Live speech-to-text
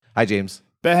Hi, James.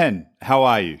 Ben, how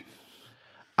are you?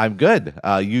 I'm good.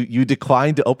 You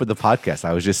declined to open the podcast.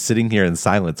 I was just sitting here in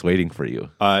silence waiting for you.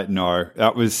 No,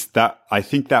 that. I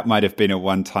think that might have been a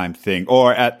one-time thing,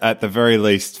 or at the very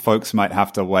least, folks might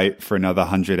have to wait for another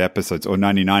 100 episodes or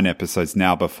 99 episodes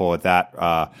now before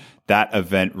that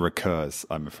event recurs.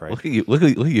 I'm afraid. Look at you! Look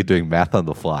at you doing math on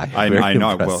the fly. I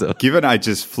know. Impressive. Well, given I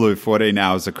just flew 14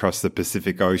 hours across the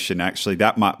Pacific Ocean, actually,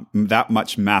 that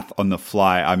much math on the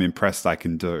fly, I'm impressed I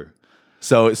can do.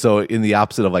 So in the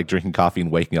opposite of like drinking coffee and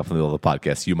waking up in the middle of the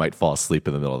podcast, you might fall asleep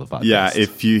in the middle of the podcast. Yeah,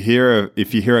 if you hear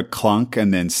a clunk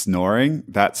and then snoring,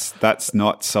 that's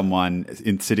not someone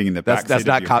sitting in the back. That's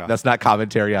not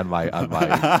commentary on my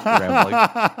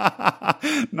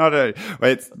rambling.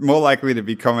 It's more likely to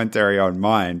be commentary on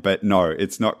mine, but no,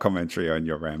 it's not commentary on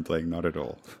your rambling, not at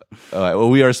all. All right, well,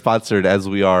 we are sponsored, as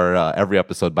we are every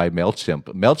episode, by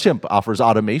MailChimp. MailChimp offers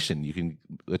automation. You can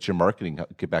let your marketing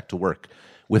get back to work.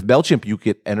 With MailChimp, you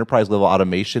get enterprise-level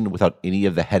automation without any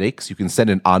of the headaches. You can send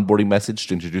an onboarding message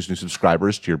to introduce new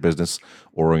subscribers to your business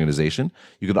or organization.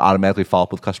 You can automatically follow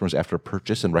up with customers after a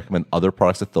purchase and recommend other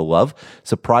products that they'll love.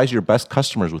 Surprise your best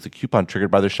customers with a coupon triggered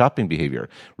by their shopping behavior.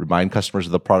 Remind customers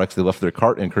of the products they left in their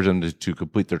cart and encourage them to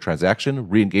complete their transaction.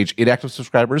 Re-engage inactive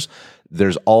subscribers.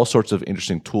 There's all sorts of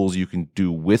interesting tools you can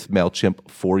do with MailChimp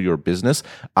for your business.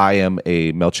 I am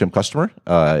a MailChimp customer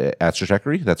at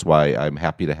Stratechery. That's why I'm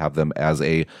happy to have them as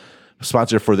a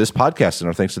sponsor for this podcast, and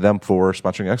our thanks to them for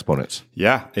sponsoring Exponents.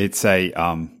 Yeah, it's a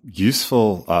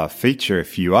useful feature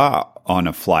if you are on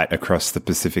a flight across the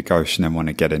Pacific Ocean and want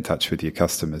to get in touch with your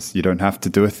customers. You don't have to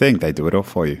do a thing. They do it all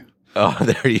for you. Oh,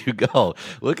 there you go.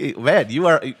 Look, man, you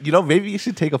are, maybe you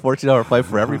should take a 14-hour flight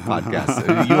for every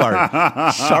podcast. You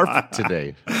are sharp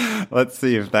today. Let's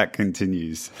see if that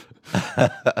continues.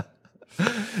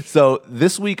 So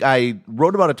this week I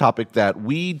wrote about a topic that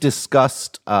we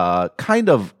discussed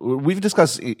we've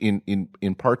discussed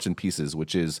in parts and pieces,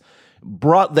 which is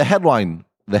the headline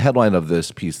of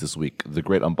this piece this week, The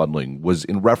Great Unbundling, was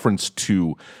in reference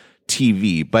to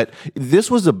TV, but this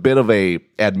was a bit of a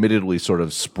admittedly sort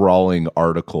of sprawling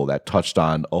article that touched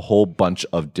on a whole bunch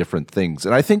of different things.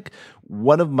 And I think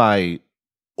one of my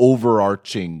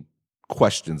overarching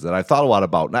questions that I thought a lot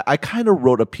about, and I kind of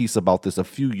wrote a piece about this a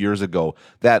few years ago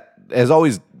that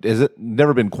has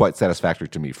never been quite satisfactory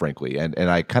to me, frankly, and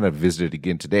I kind of visited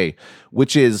again today,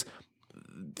 which is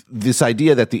this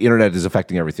idea that the internet is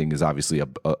affecting everything is obviously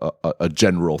a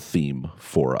general theme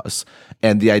for us.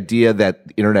 And the idea that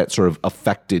the internet sort of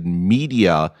affected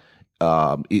media,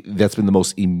 that's been the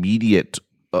most immediate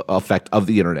effect of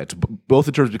the internet, both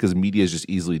in terms because media is just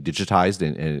easily digitized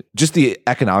and just the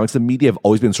economics of media have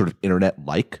always been sort of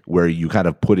internet-like, where you kind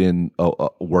of put in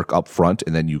work up front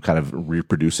and then you kind of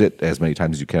reproduce it as many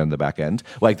times as you can in the back end.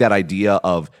 Like that idea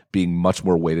of being much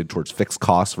more weighted towards fixed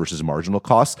costs versus marginal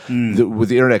costs. With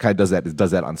the internet kind of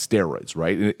does that on steroids,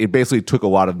 right? It basically took a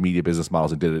lot of media business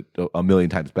models and did it a million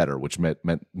times better, which meant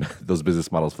those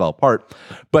business models fell apart.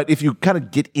 But if you kind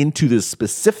of get into the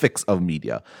specifics of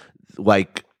media,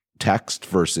 like text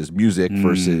versus music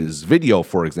versus video,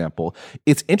 for example,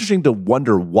 it's interesting to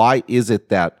wonder, why is it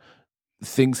that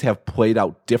things have played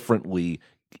out differently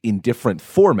in different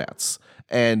formats?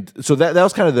 And so that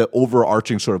was kind of the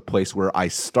overarching sort of place where I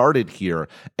started here.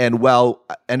 And while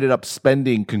I ended up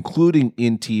concluding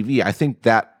in TV, I think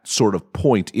that sort of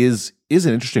point is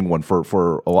an interesting one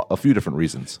for a few different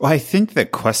reasons. Well, I think the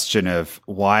question of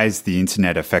why is the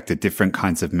internet affected different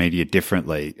kinds of media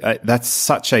differently, that's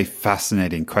such a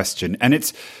fascinating question. And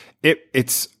it's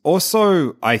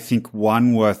also, I think,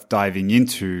 one worth diving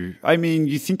into. I mean,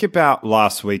 you think about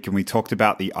last week and we talked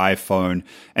about the iPhone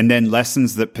and then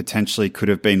lessons that potentially could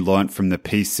have been learnt from the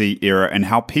PC era and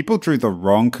how people drew the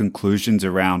wrong conclusions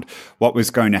around what was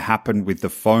going to happen with the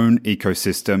phone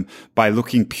ecosystem by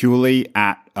looking purely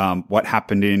at what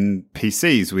happened in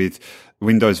PCs with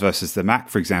Windows versus the Mac,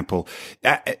 for example.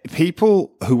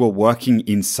 People who were working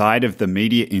inside of the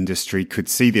media industry could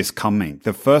see this coming.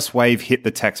 The first wave hit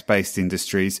the text-based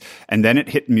industries, and then it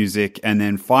hit music, and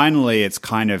then finally it's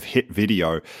kind of hit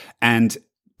video. And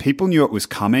people knew it was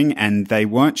coming, and they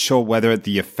weren't sure whether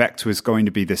the effect was going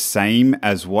to be the same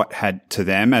as what had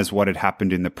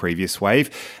happened in the previous wave.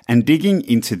 And digging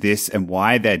into this and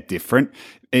why they're different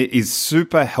is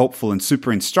super helpful and super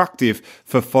instructive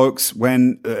for folks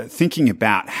when thinking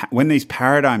about when these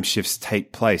paradigm shifts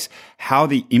take place, how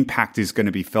the impact is going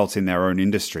to be felt in their own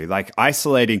industry, like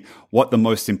isolating what the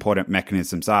most important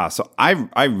mechanisms are. So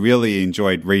I really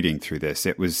enjoyed reading through this.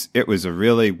 It was a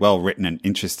really well written and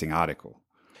interesting article.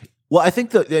 Well, I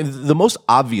think the most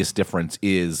obvious difference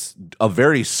is a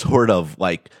very sort of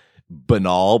like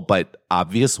banal but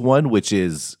obvious one, which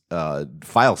is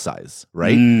file size,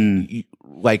 right?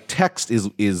 Like text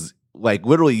is like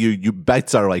literally you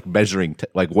bytes are like measuring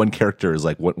like one character is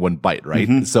like one byte,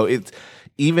 right? So it's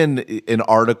even an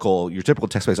article, your typical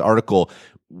text-based article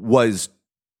was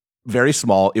very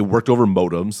small. It worked over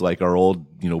modems, like our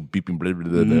old, beeping blah,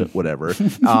 blah, blah, whatever.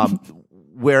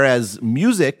 Whereas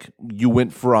music, you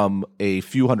went from a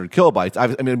few hundred kilobytes.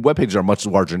 I mean, web pages are much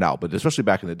larger now, but especially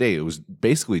back in the day, it was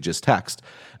basically just text.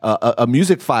 A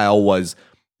music file was,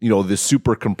 this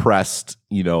super compressed,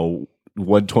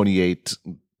 128,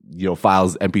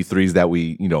 files, MP3s that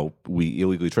we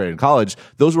illegally traded in college.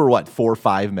 Those were what, 4 or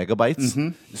 5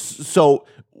 megabytes? So,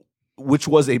 which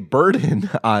was a burden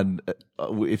on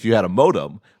if you had a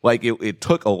modem. Like it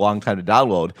took a long time to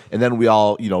download, and then we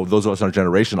all, those of us in our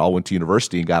generation, all went to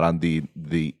university and got on the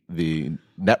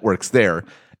networks there,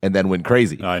 and then went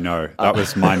crazy. I know, that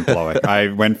was mind blowing. I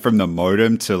went from the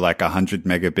modem to like 100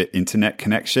 megabit internet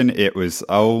connection. It was,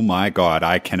 oh my god,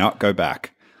 I cannot go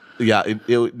back. Yeah, and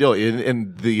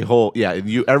the whole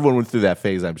everyone went through that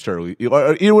phase. I'm sure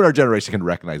anyone in our generation can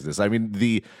recognize this. I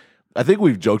mean, I think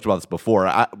we've joked about this before.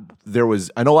 I know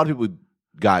a lot of people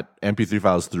got MP3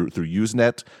 files through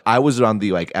Usenet. I was on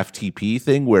the like FTP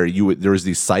thing where there was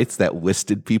these sites that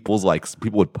listed people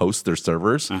would post their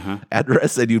servers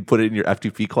address, and you'd put it in your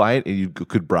FTP client, and you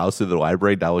could browse through the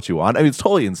library, download what you want. I mean, it's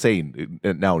totally insane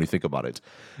now when you think about it.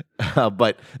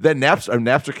 But then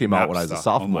Napster came out when I was a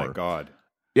sophomore. Oh my god.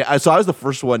 Yeah, so I was the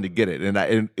first one to get it,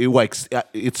 and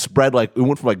it spread like it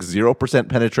went from like 0%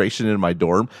 penetration in my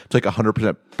dorm to like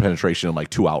 100% penetration in like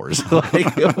 2 hours.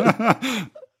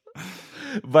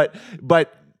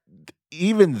 But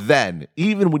even then,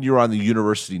 even when you're on the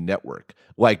university network,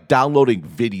 like downloading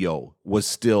video was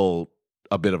still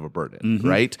a bit of a burden,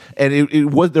 right? And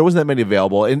there wasn't that many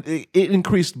available, and it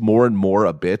increased more and more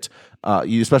a bit,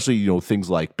 especially things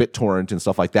like BitTorrent and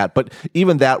stuff like that. But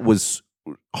even that was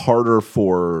harder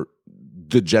for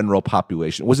the general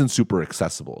population. It wasn't super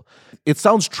accessible. It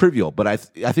sounds trivial, but I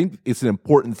think it's an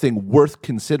important thing worth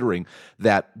considering,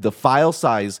 that the file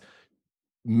size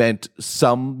meant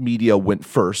some media went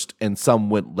first and some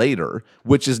went later,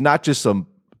 which is not just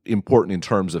important in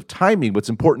terms of timing, but it's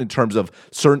important in terms of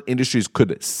certain industries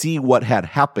could see what had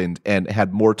happened and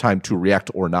had more time to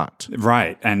react or not.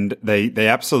 Right, and they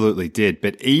absolutely did.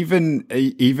 But even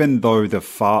though the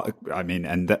file,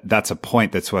 that's a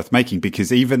point that's worth making,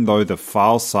 because even though the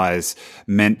file size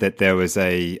meant that there was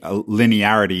a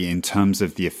linearity in terms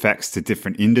of the effects to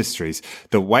different industries,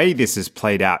 the way this is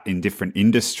played out in different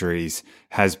industries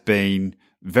has been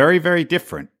very, very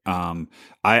different.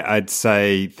 I'd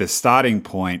say the starting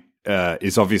point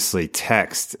is obviously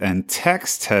text, and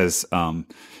text has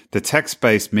the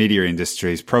text-based media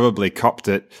industries probably copped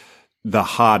it the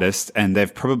hardest, and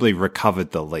they've probably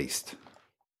recovered the least.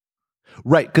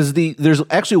 Right, because there's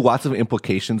actually lots of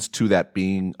implications to that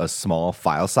being a small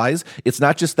file size. It's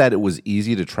not just that it was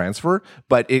easy to transfer,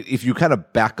 but if you kind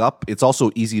of back up, it's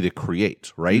also easy to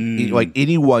create, right? Like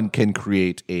anyone can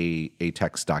create a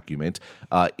text document.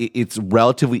 It's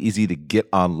relatively easy to get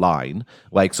online.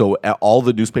 Like, so all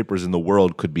the newspapers in the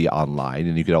world could be online,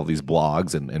 and you could have all these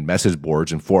blogs and message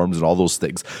boards and forums and all those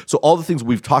things. So all the things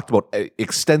we've talked about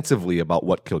extensively about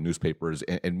what killed newspapers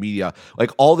and media,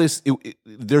 like all this,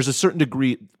 there's a certain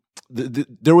degree,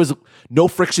 there was no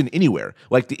friction anywhere.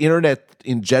 Like the internet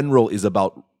in general is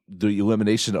about the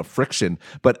elimination of friction,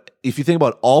 but if you think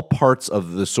about all parts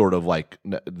of the sort of like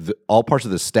all parts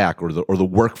of the stack or the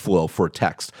workflow for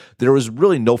text, there was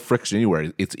really no friction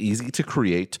anywhere. It's easy to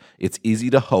create, it's easy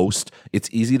to host, it's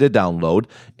easy to download,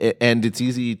 and it's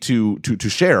easy to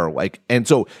share. Like, and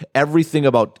so everything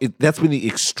about it, that's been the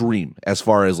extreme as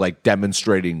far as like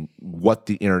demonstrating what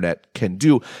the internet can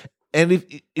do. And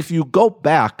if you go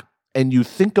back and you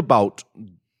think about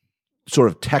sort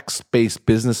of text-based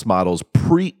business models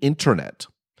pre-internet,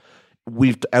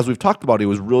 as we've talked about, it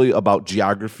was really about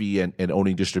geography and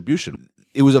owning distribution.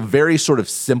 It was a very sort of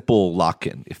simple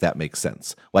lock-in, if that makes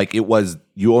sense. Like it was,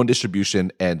 you own distribution,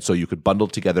 and so you could bundle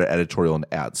together editorial and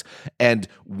ads. And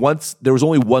once there was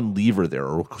only one lever there,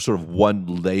 or sort of one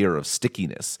layer of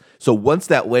stickiness. So once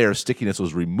that layer of stickiness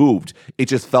was removed, it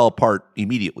just fell apart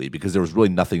immediately because there was really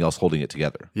nothing else holding it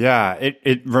together. Yeah,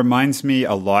 it reminds me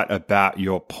a lot about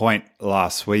your point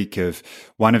last week of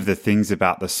one of the things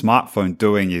about the smartphone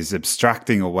doing is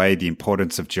abstracting away the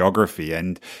importance of geography.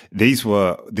 And these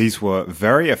were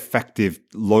very effective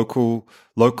local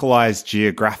localized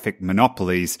geographic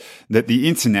monopolies that the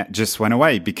internet just went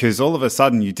away, because all of a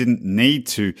sudden you didn't need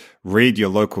to read your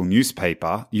local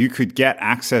newspaper. You could get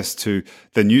access to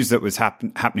the news that was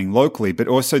happening locally, but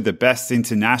also the best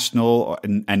international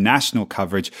and national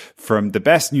coverage from the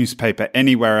best newspaper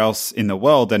anywhere else in the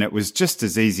world. And it was just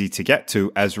as easy to get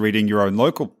to as reading your own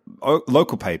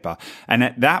local paper. And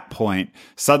at that point,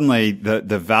 suddenly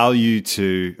the value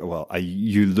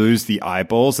you lose the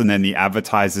eyeballs, and then the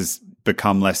advertisers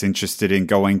become less interested in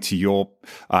going to your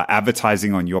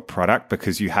advertising on your product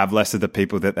because you have less of the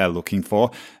people that they're looking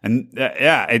for. And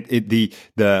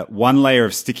the one layer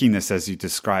of stickiness, as you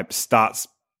described, starts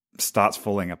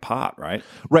falling apart, right?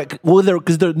 Right. Well,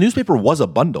 because the newspaper was a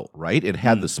bundle, right? It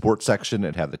had the sports section,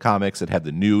 it had the comics, it had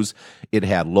the news, it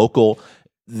had local.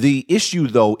 The issue,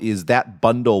 though, is that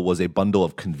bundle was a bundle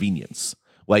of convenience.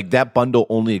 Like that bundle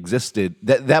only existed.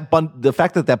 The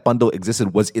fact that bundle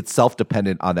existed was itself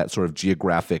dependent on that sort of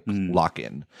geographic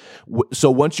lock-in. So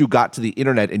once you got to the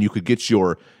internet and you could get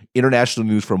your international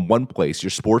news from one place,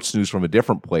 your sports news from a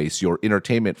different place, your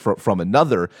entertainment from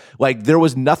another, like there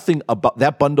was nothing about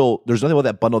that bundle. There's nothing about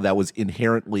that bundle that was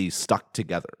inherently stuck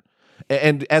together.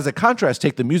 And as a contrast,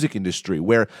 take the music industry,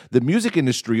 where the music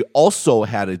industry also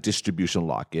had a distribution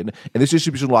lock-in, and this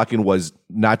distribution lock-in was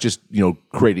not just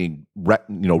creating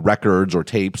records or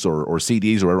tapes or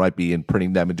CDs or whatever it might be, and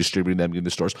printing them and distributing them in the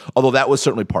stores. Although that was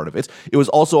certainly part of it. It was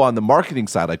also on the marketing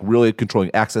side, like really controlling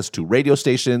access to radio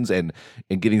stations and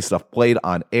getting stuff played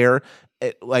on air.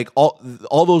 Like all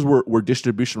those were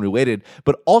distribution related,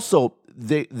 but also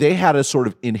they had a sort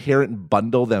of inherent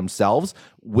bundle themselves,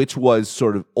 which was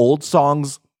sort of old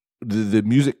songs, the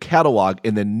music catalog,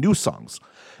 and then new songs.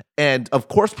 And of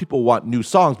course, people want new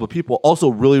songs, but people also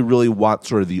really, really want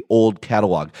sort of the old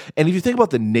catalog. And if you think about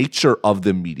the nature of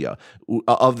the media,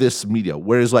 of this media,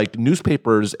 whereas like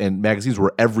newspapers and magazines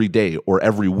were every day or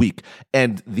every week,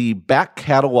 and the back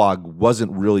catalog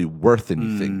wasn't really worth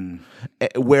anything.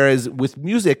 Whereas with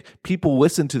music, people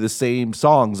listen to the same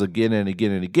songs again and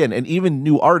again and again. And even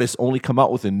new artists only come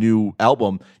out with a new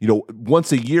album,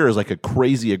 once a year is like a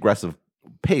crazy aggressive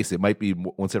pace. It might be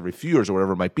once every few years or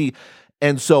whatever it might be.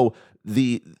 And so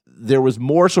there was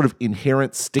more sort of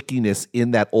inherent stickiness in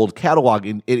that old catalog,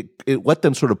 and it let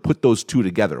them sort of put those two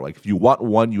together. Like if you want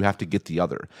one, you have to get the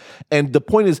other. And the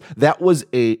point is that was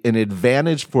an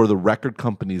advantage for the record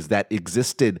companies that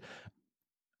existed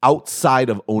outside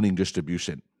of owning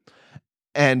distribution.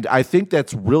 And I think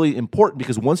that's really important,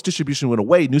 because once distribution went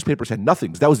away, newspapers had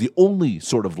nothing. That was the only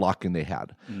sort of lock-in they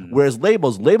had. Whereas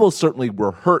labels certainly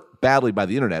were hurt badly by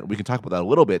the internet. We can talk about that a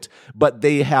little bit, but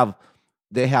they have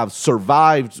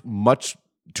survived much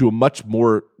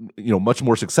more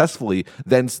successfully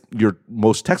than your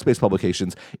most text-based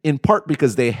publications, in part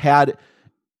because they had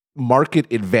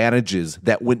market advantages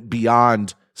that went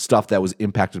beyond stuff that was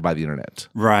impacted by the internet.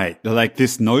 Right. Like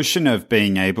this notion of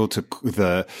being able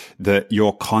to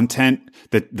your content,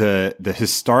 the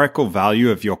historical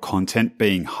value of your content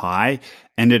being high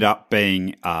ended up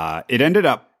being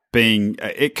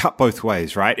it cut both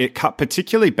ways, right? It cut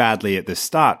particularly badly at the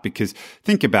start, because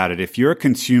think about it. If you're a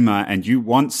consumer and you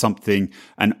want something,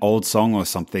 an old song or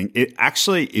something, it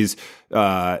actually is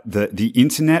the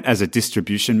internet as a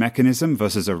distribution mechanism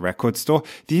versus a record store.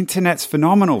 The internet's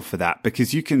phenomenal for that,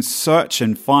 because you can search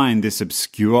and find this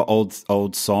obscure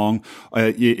old song.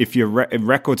 If your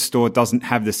record store doesn't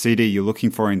have the CD you're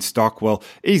looking for in stock, well,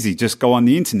 easy, just go on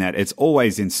the internet. It's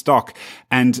always in stock.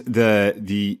 And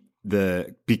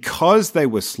because they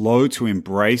were slow to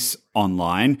embrace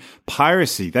online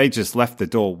piracy, they just left the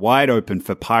door wide open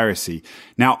for piracy.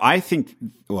 Now, I think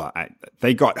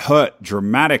they got hurt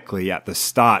dramatically at the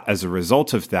start as a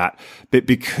result of that, but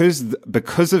because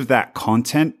of that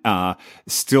content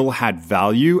still had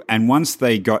value, and once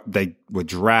they were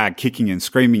dragged kicking and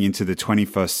screaming into the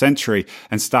 21st century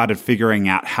and started figuring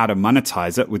out how to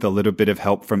monetize it with a little bit of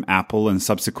help from Apple and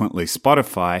subsequently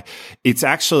Spotify, it's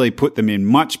actually put them in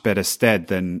much better stead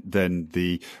than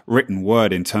the written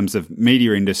word in terms of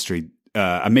media industry,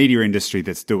 a media industry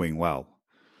that's doing well.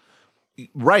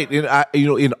 Right. And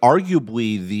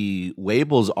arguably the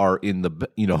labels are in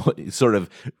the, sort of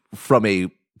from a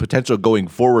potential going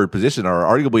forward position, are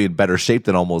arguably in better shape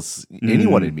than almost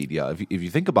anyone in media. If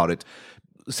you think about it,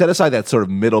 set aside that sort of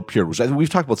middle period, which I think we've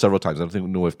talked about several times. I don't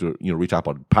think we have to re-talk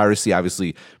about. Piracy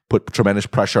obviously put tremendous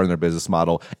pressure on their business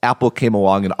model. Apple came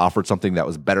along and offered something that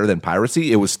was better than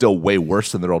piracy. It was still way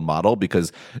worse than their own model,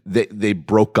 because they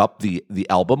broke up the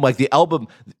album. Like the album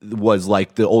was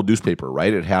like the old newspaper,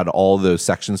 right? It had all the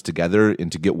sections together,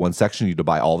 and to get one section, you had to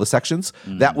buy all the sections.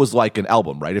 That was like an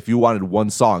album, right? If you wanted one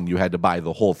song, you had to buy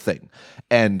the whole thing.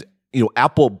 And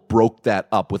Apple broke that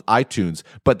up with iTunes,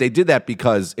 but they did that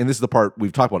because, and this is the part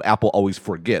we've talked about, Apple always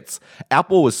forgets.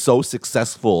 Apple was so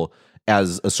successful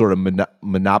as a sort of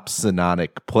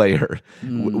monopsonic player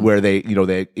where they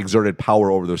exerted power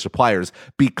over their suppliers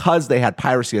because they had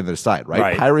piracy on their side,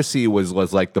 right? Piracy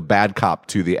was like the bad cop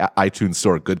to the iTunes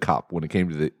store, good cop when it came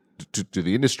to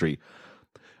the industry.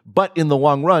 But in the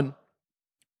long run,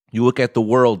 you look at the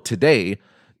world today,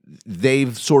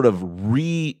 they've sort of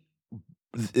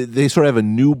have a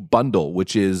new bundle,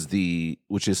 which is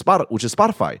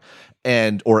Spotify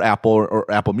or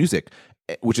Apple Music,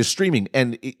 which is streaming,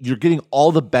 and you're getting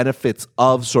all the benefits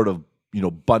of sort of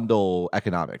bundle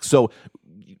economics. So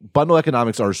bundle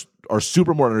economics are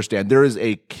super important to understand. There is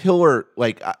a killer,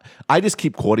 like I just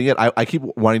keep quoting it. I keep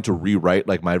wanting to rewrite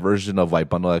like my version of like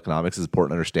bundle economics is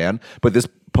important to understand. But this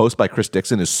post by Chris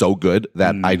Dixon is so good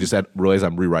that I just realize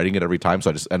I'm rewriting it every time. So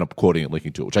I just end up quoting and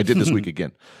linking to it, which I did this week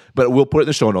again. But we'll put it in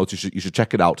the show notes. You should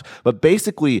check it out. But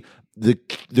basically, the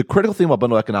critical thing about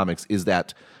bundle economics is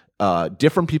that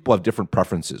different people have different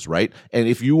preferences, right? And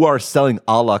if you are selling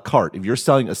a la carte, if you're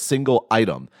selling a single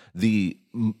item, the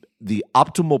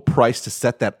optimal price to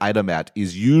set that item at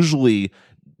is usually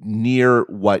near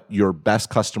what your best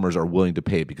customers are willing to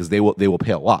pay, because they will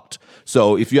pay a lot.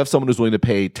 So if you have someone who's willing to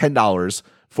pay $10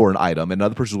 for an item and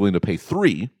another person is willing to pay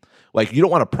 $3, like you don't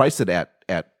want to price it at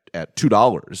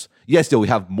 $2. Yes, you'll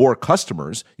have more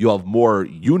customers, you'll have more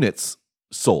units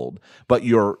sold, but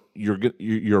your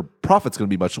profit's going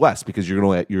to be much less because your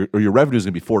revenue is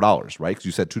going to be $4, right? Because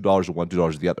you said $2 to one,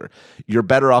 $2 to the other. You're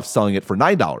better off selling it for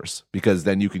 $9 because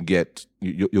then you'll get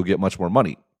much more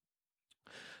money.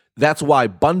 That's why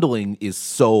bundling is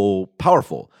so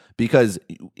powerful, because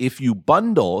if you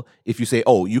bundle, if you say,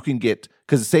 oh, you can get,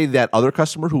 because say that other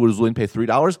customer who was willing to pay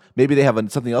 $3, maybe they have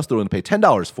something else they're willing to pay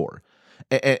 $10 for.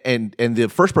 And the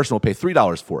first person will pay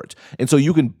 $3 for it. And so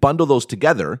you can bundle those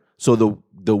together. So the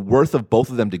worth of both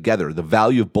of them together, the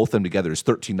value of both of them together is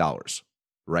 $13,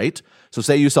 right? So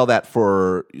say you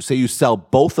sell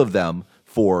both of them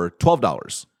for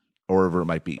 $12 or whatever it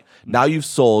might be. Now you've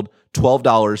sold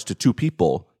 $12 to two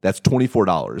people. That's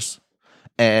 $24,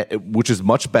 which is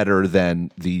much better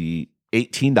than the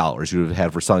 $18 you would have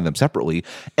had for selling them separately.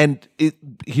 And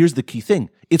here's the key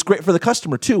thing. It's great for the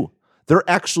customer too. They're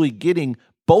actually getting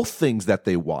both things that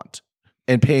they want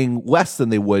and paying less than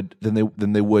they would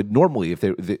normally if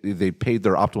they paid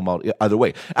their optimal amount either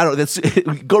way. I don't know.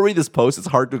 Go read this post. It's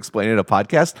hard to explain in a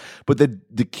podcast, but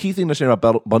the key thing to understand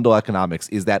about bundle economics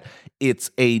is that it's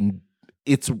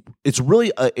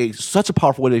really such a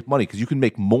powerful way to make money, because you can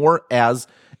make more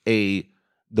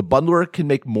the bundler can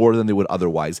make more than they would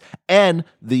otherwise, and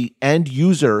the end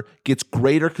user gets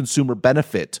greater consumer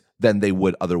benefit than they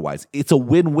would otherwise. It's a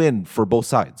win-win for both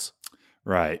sides.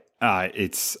 Right. I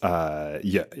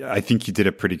think you did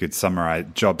a pretty good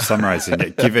job summarizing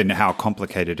it, given how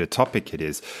complicated a topic it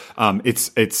is.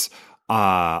 It's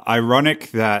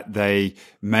ironic that they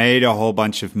made a whole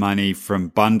bunch of money from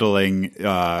bundling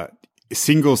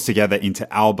singles together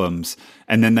into albums,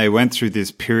 and then they went through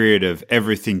this period of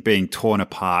everything being torn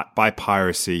apart by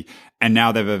piracy, and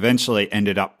now they've eventually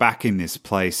ended up back in this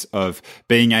place of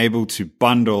being able to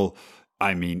bundle,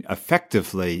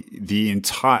 effectively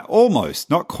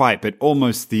almost, not quite, but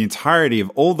almost the entirety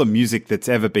of all the music that's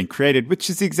ever been created, which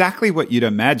is exactly what you'd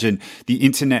imagine the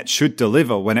internet should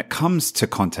deliver when it comes to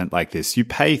content like this. You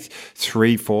pay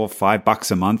 $3, $4,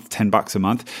 $5 a month, $10 a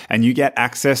month, and you get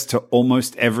access to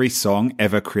almost every song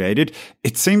ever created.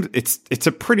 It seems it's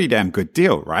a pretty damn good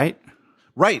deal, right?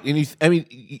 Right. And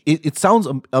it sounds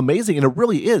amazing, and it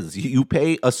really is. You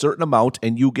pay a certain amount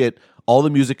and you get all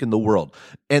the music in the world.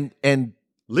 And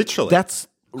literally that's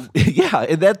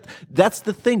that's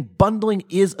the thing. Bundling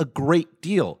is a great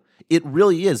deal. It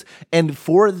really is. And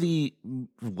for the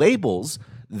labels,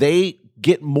 they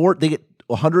get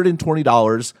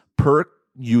 $120 per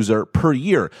user per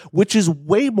year, which is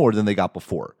way more than they got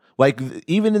before. Like,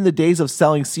 even in the days of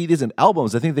selling CDs and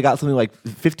albums, I think they got something like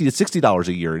 $50 to $60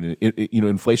 a year in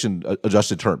inflation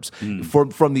adjusted terms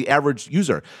from the average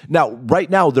user. Now, right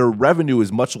now, their revenue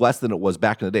is much less than it was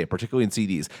back in the day, particularly in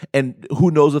CDs. And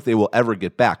who knows if they will ever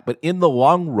get back. But in the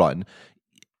long run,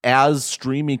 as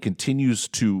streaming continues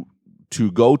to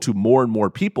go to more and more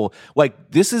people,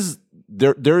 like, this is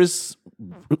there is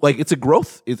like, it's a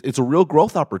growth. It's a real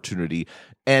growth opportunity,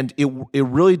 and it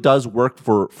really does work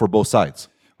for both sides.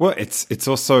 Well, it's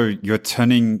also you're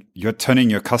turning your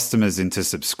customers into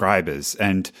subscribers,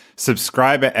 and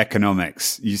subscriber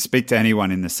economics. You speak to anyone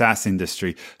in the SaaS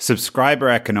industry, subscriber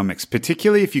economics,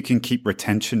 particularly if you can keep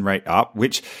retention rate up,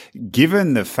 which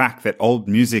given the fact that old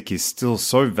music is still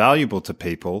so valuable to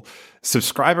people,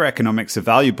 subscriber economics are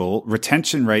valuable,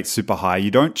 retention rate's super high,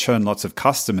 you don't churn lots of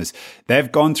customers.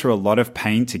 They've gone through a lot of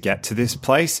pain to get to this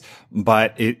place,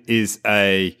 but it is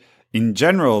in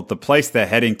general, the place they're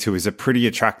heading to is a pretty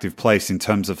attractive place in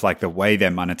terms of like the way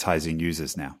they're monetizing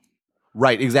users now.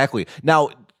 Right, exactly.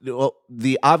 Now,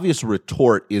 the obvious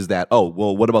retort is that, oh,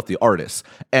 well, what about the artists?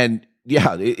 And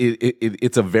yeah,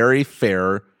 it's a very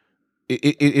fair,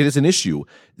 it is an issue.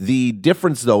 The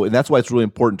difference though, and that's why it's really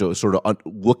important to sort of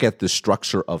look at the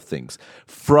structure of things.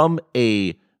 From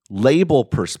a label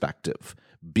perspective,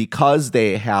 because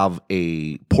they have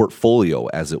a portfolio,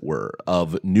 as it were,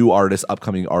 of new artists,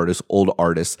 upcoming artists, old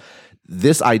artists,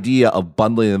 this idea of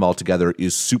bundling them all together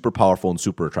is super powerful and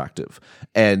super attractive.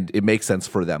 And it makes sense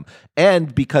for them.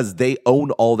 And because they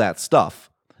own all that stuff,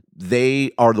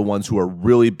 they are the ones who are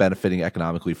really benefiting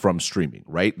economically from streaming,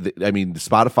 right? I mean,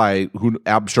 Spotify,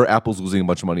 I'm sure Apple's losing a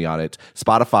bunch of money on it.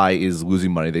 Spotify is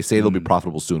losing money. They say they'll be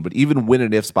profitable soon. But even when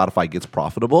and if Spotify gets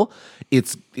profitable,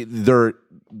 it's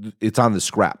on the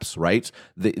scraps, right?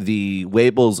 The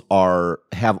labels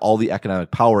have all the economic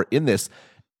power in this.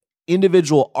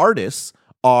 Individual artists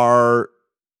are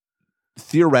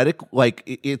theoretic,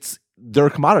 like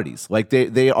they're commodities. Like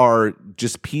they are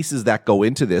just pieces that go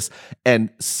into this, and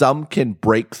some can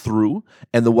break through,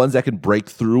 and the ones that can break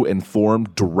through and form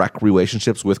direct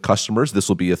relationships with customers. This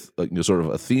will be sort of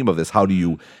a theme of this. How do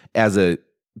you, as a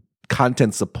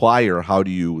content supplier, how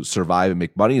do you survive and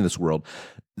make money in this world?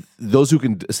 Those who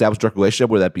can establish direct relationship,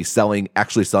 whether that be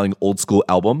actually selling old school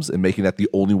albums and making that the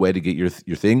only way to get your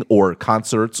thing, or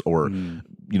concerts, or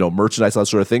merchandise, that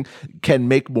sort of thing, can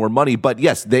make more money. But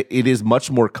yes, it is much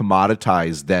more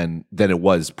commoditized than it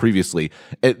was previously.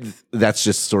 That's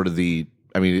just sort of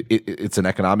it's an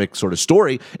economic sort of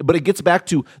story. But it gets back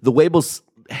to the labels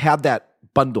have that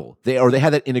bundle. They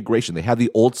had that integration. They have the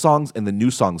old songs and the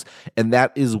new songs, and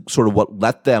that is sort of what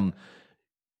let them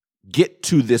get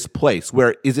to this place.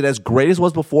 Where is it as great as it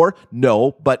was before?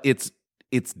 No, but it's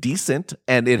decent,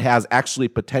 and it has actually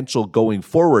potential going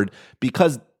forward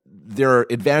because there are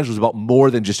advantages about more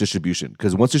than just distribution.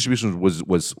 Because once distribution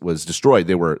was destroyed,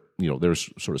 they were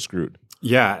sort of screwed.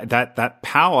 Yeah, that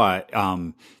power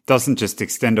doesn't just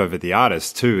extend over the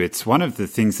artist too. It's one of the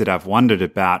things that I've wondered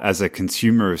about as a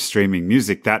consumer of streaming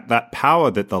music, that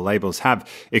power that the labels have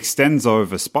extends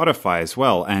over Spotify as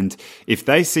well. And if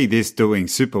they see this doing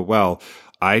super well,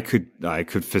 I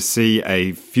could foresee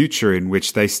a future in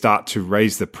which they start to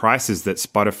raise the prices that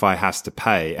Spotify has to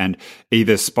pay, and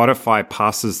either Spotify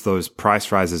passes those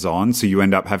price rises on, so you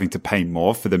end up having to pay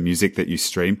more for the music that you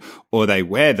stream, or they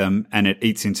wear them and it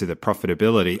eats into the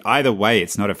profitability. Either way,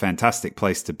 it's not a fantastic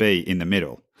place to be in the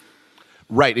middle.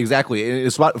 Right, exactly.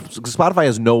 Spotify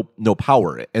has no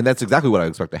power, and that's exactly what I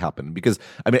expect to happen. Because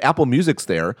Apple Music's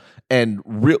there, and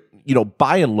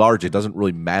by and large, it doesn't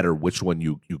really matter which one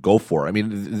you go for.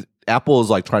 Apple is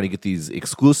like trying to get these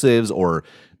exclusives, or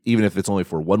even if it's only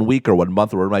for 1 week or 1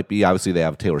 month, or whatever it might be. Obviously, they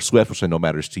have Taylor Swift, which I know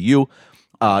matters to you.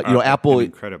 Apple, an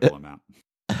incredible amount.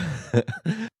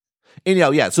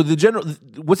 Anyhow, yeah. So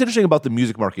what's interesting about the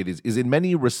music market is in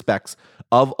many respects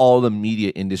of all the media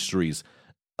industries,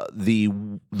 the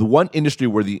one industry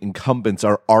where the incumbents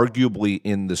are arguably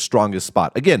in the strongest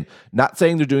spot. Again, not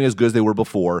saying they're doing as good as they were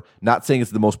before, not saying it's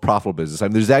the most profitable business.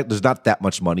 There's not that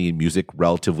much money in music,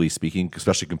 relatively speaking,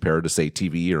 especially compared to, say,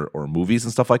 TV or movies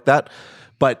and stuff like that.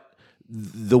 But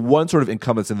the one sort of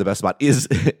incumbents in the best spot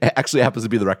actually happens to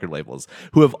be the record labels,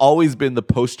 who have always been the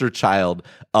poster child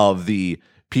of the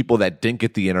people that didn't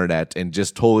get the internet and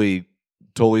just totally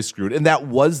screwed. And that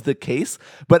was the case,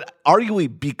 but arguably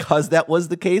because that was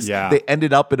the case, they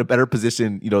ended up in a better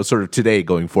position, sort of today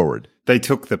going forward. They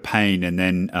took the pain, and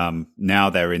then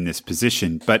now they're in this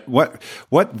position. But what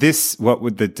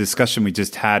the discussion we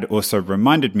just had also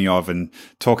reminded me of, and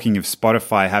talking of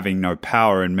Spotify having no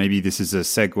power, and maybe this is a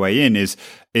segue in,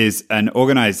 is an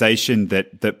organization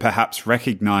that perhaps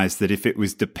recognized that if it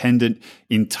was dependent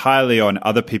entirely on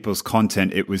other people's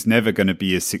content, it was never going to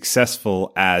be as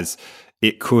successful as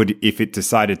it could if it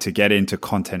decided to get into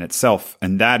content itself.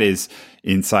 And that is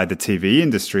inside the TV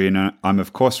industry. And I'm,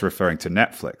 of course, referring to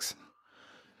Netflix.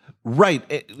 Right.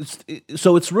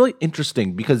 So it's really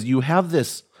interesting because you have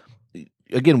this,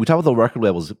 again, we talk about the record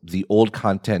labels, the old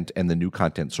content and the new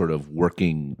content sort of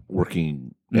working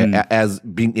as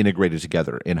being integrated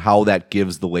together, and how that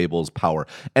gives the labels power.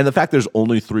 And the fact there's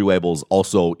only 3 labels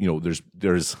also,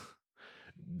 there's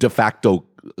de facto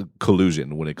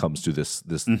collusion when it comes to this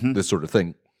sort of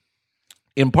thing.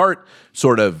 In part,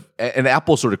 and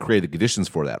Apple sort of created the conditions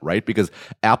for that, right? Because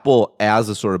Apple, as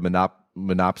a sort of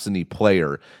monopsony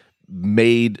player,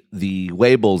 made the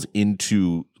labels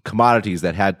into commodities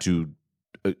that had to,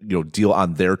 deal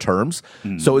on their terms.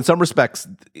 So in some respects,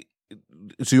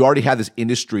 so you already had this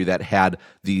industry that had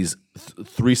these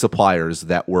three suppliers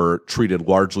that were treated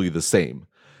largely the same.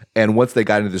 And once they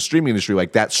got into the streaming industry,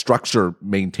 like that structure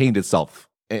maintained itself.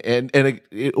 And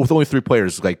with only three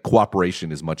players, like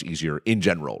cooperation is much easier in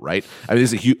general, right? I mean,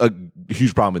 this is a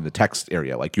huge problem in the text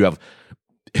area. Like you have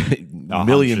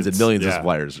millions and millions of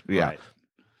suppliers. Yeah. Right.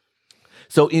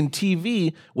 So in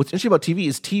TV, what's interesting about TV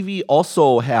is TV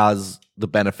also has the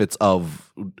benefits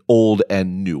of old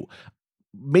and new.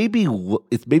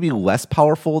 It's maybe less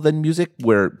powerful than music,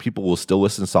 where people will still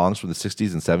listen to songs from the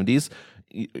 60s and 70s.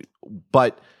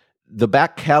 But the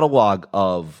back catalog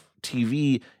of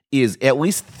TV is at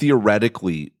least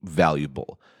theoretically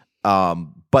valuable.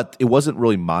 But it wasn't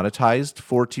really monetized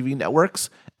for TV networks.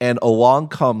 And along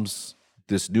comes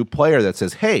this new player that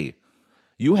says, hey,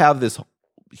 you have this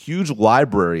huge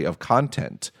library of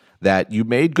content that you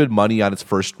made good money on its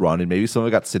first run, and maybe some of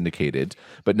it got syndicated,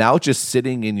 but now it's just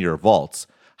sitting in your vaults.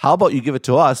 How about you give it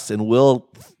to us, and we'll,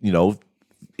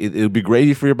 it'll be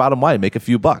gravy for your bottom line, make a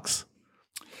few bucks.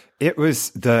 It was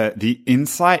the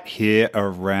insight here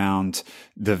around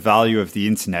the value of the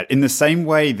internet, in the same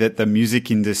way that the music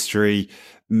industry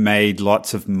made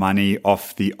lots of money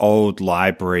off the old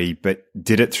library, but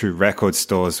did it through record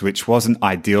stores, which wasn't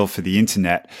ideal for the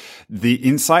internet. The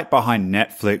insight behind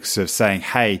Netflix of saying,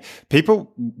 hey,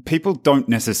 people don't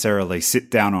necessarily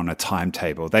sit down on a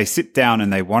timetable. They sit down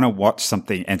and they want to watch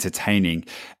something entertaining.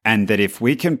 And that if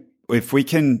we can,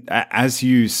 as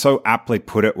you so aptly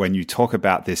put it when you talk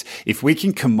about this, if we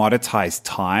can commoditize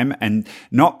time and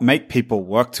not make people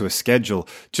work to a schedule,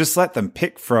 just let them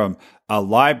pick from a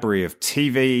library of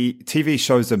TV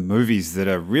shows and movies that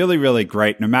are really, really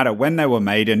great, no matter when they were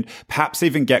made, and perhaps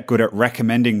even get good at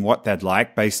recommending what they'd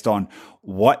like based on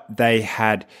what they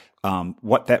had,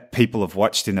 what that people have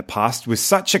watched in the past, was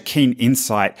such a keen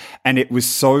insight. And it was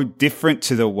so different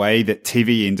to the way that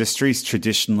TV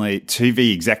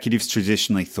executives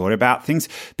traditionally thought about things,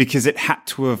 because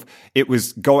it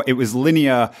was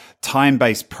linear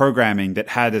time-based programming that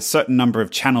had a certain number of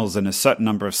channels and a certain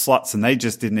number of slots, and they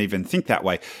just didn't even think that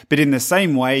way. But in the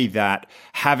same way that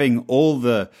having all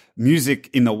the music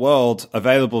in the world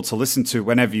available to listen to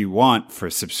whenever you want for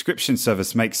a subscription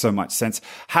service makes so much sense,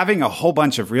 having a whole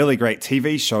bunch of really great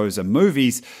TV shows and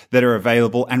movies that are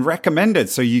available and recommended,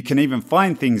 so you can even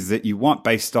find things that you want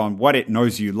based on what it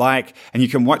knows you like, and you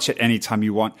can watch it anytime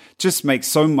you want, just makes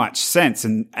so much sense.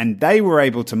 And they were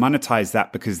able to monetize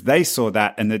that because they saw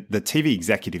that, and the TV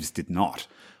executives did not.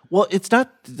 Well, it's not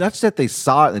just that they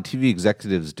saw it and the TV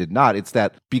executives did not. It's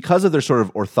that because of their sort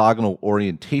of orthogonal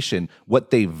orientation, what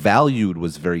they valued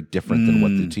was very different than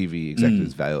what the TV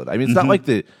executives valued. I mean, it's not like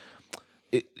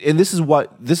and this is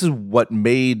what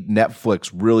made Netflix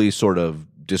really sort of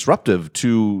disruptive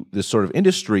to this sort of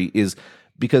industry, is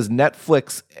because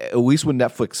Netflix, at least when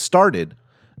Netflix started,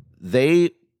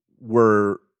 they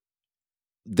were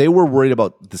worried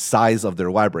about the size of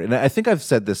their library. And I think I've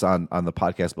said this on the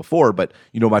podcast before, but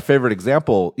my favorite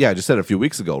example, I just said it a few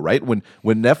weeks ago, right? When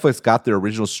Netflix got their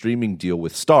original streaming deal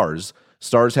with Starz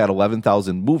had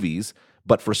 11,000 movies,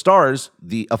 but for Starz,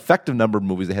 the effective number of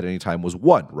movies they had at any time was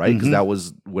one, right? Because that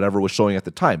was whatever was showing at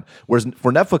the time. Whereas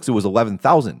for Netflix, it was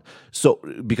 11,000. So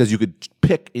because you could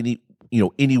pick any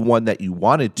one that you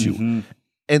wanted to.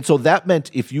 And so that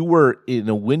meant if you were in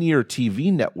a linear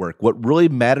TV network, what really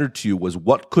mattered to you was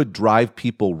what could drive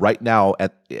people right now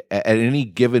at any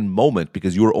given moment,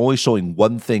 because you were only showing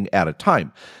one thing at a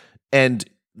time. And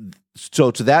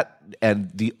so to that, and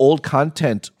the old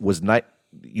content was not,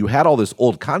 you had all this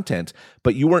old content,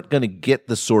 but you weren't going to get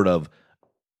the sort of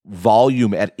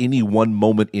volume at any one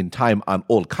moment in time on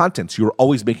old content. So you're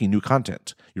always making new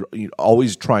content. You're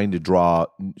always trying to draw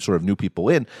sort of new people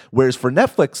in. Whereas for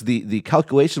Netflix, the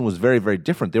calculation was very, very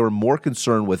different. They were more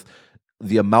concerned with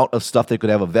the amount of stuff they could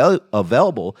have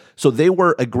available. So they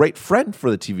were a great friend for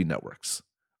the TV networks,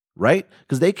 right?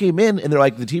 Because they came in and they're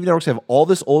like, the TV networks have all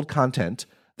this old content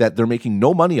that they're making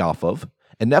no money off of.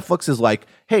 And Netflix is like,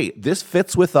 hey, this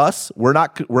fits with us. We're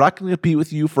not going to compete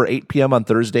with you for 8 p.m. on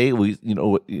Thursday.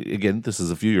 Again, this is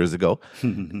a few years ago.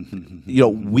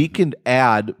 We can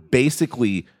add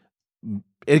basically,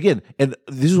 again, and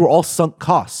these were all sunk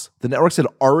costs. The networks had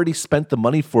already spent the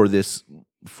money for this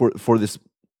for this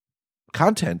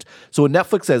content. So when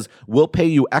Netflix says, we'll pay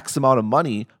you X amount of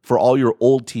money for all your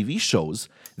old TV shows,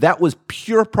 that was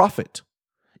pure profit.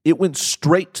 It went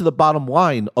straight to the bottom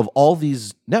line of all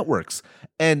these networks.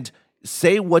 And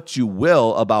say what you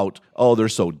will about, oh, they're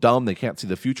so dumb, they can't see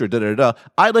the future, da-da-da.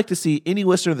 I'd like to see any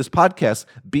listener of this podcast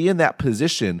be in that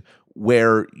position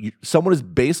where someone is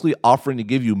basically offering to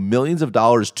give you millions of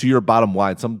dollars to your bottom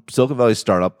line, some Silicon Valley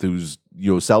startup who's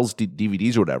sells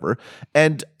DVDs or whatever.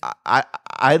 And I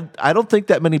don't think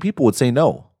that many people would say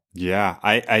no. Yeah,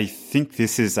 I think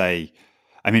this is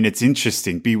it's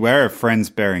interesting. Beware of friends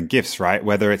bearing gifts, right?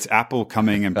 Whether it's Apple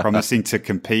coming and promising to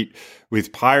compete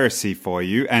with piracy for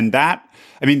you. And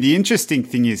the interesting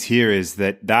thing is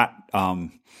that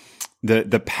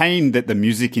the pain that the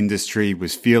music industry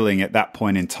was feeling at that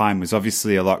point in time was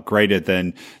obviously a lot greater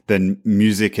than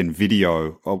music and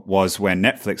video was when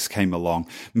Netflix came along.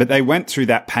 But they went through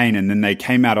that pain and then they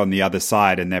came out on the other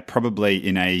side, and they're probably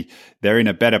in a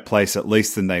better place at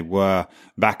least than they were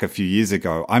back a few years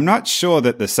ago. I'm not sure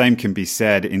that the same can be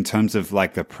said in terms of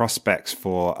like the prospects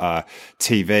for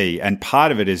TV. And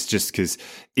part of it is just because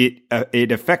it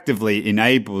effectively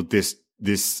enabled this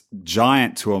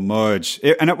giant to emerge.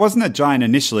 And it wasn't a giant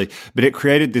initially, but it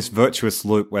created this virtuous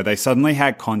loop where they suddenly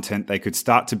had content, they could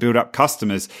start to build up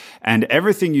customers, and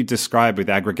everything you described with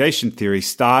aggregation theory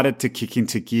started to kick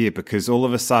into gear because all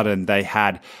of a sudden they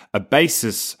had a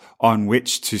basis on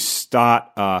which to start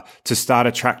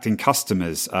attracting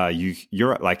customers.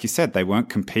 You're like you said, they weren't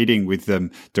competing with them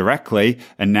directly,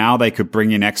 and now they could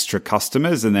bring in extra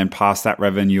customers and then pass that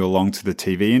revenue along to the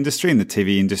TV industry. And the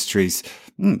TV industry's,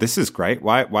 this is great.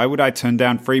 Why would I turn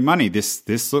down free money?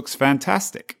 This looks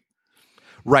fantastic.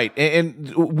 Right,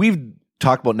 and we've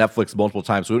talked about Netflix multiple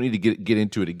times, so we don't need to get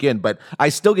into it again. But I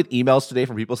still get emails today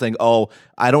from people saying, "Oh,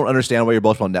 I don't understand why you're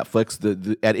bullish on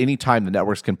Netflix. At any time, the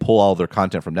networks can pull all of their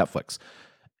content from Netflix."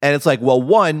 And it's like, well,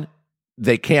 one,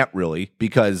 they can't really,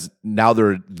 because now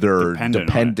they're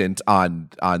dependent on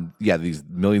these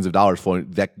millions of dollars flowing.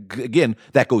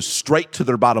 That goes straight to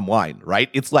their bottom line, right?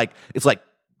 It's like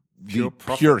the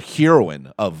pure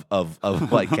heroin of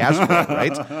like cash flow,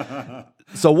 right?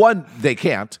 So one, they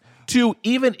can't. Two,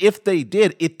 even if they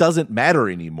did, it doesn't matter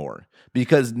anymore,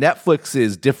 because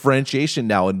Netflix's differentiation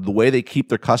now and the way they keep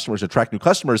their customers, attract new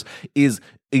customers, is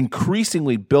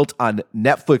increasingly built on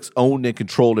Netflix owned and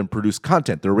controlled and produced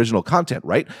content, their original content,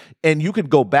 right? And you could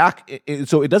go back,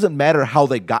 so it doesn't matter how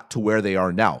they got to where they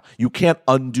are now. You can't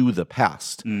undo the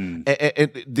past. And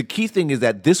the key thing is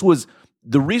that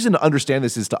the reason to understand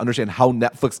this is to understand how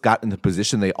Netflix got in the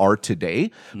position they are today.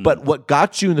 But what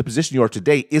got you in the position you are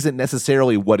today isn't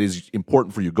necessarily what is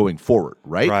important for you going forward,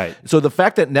 right? Right. So the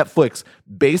fact that Netflix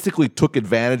basically took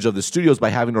advantage of the studios by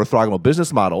having an orthogonal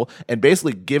business model and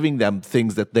basically giving them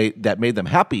things that made them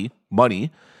happy,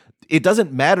 money, it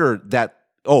doesn't matter that,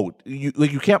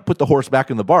 you can't put the horse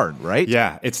back in the barn, right?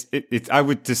 Yeah, it's I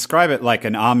would describe it like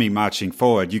an army marching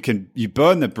forward. You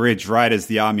burn the bridge right as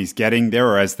the army's getting there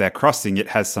or as they're crossing, it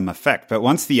has some effect. But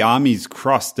once the army's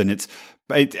crossed and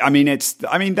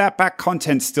that back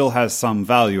content still has some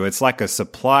value. It's like a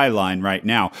supply line right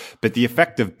now. But the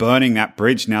effect of burning that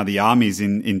bridge, now the army's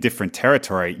in different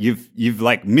territory, you've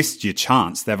like missed your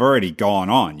chance. They've already gone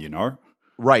on,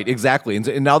 Right, exactly.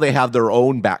 And now they have their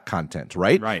own back content,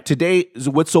 right? Right. Today,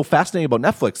 what's so fascinating about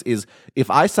Netflix is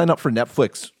if I sign up for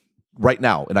Netflix right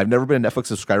now, and I've never been a Netflix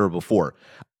subscriber before,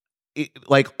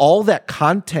 like all that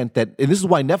content and this is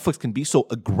why Netflix can be so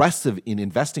aggressive in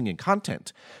investing in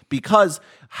content, because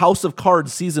House of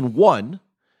Cards season 1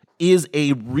 is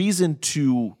a reason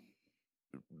to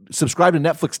subscribe to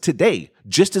Netflix today,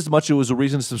 just as much as it was a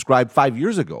reason to subscribe 5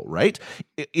 years ago, right?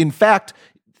 In fact,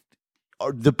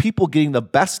 the people getting the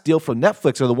best deal from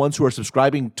Netflix are the ones who are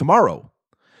subscribing tomorrow,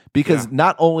 because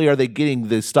not only are they getting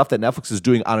the stuff that Netflix is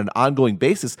doing on an ongoing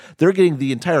basis, they're getting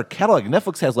the entire catalog.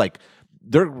 Netflix has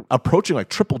they're approaching like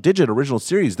triple digit original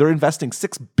series. They're investing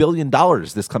 $6 billion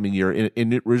this coming year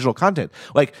in original content.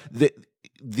 Like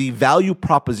the value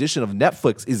proposition of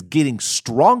Netflix is getting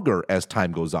stronger as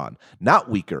time goes on, not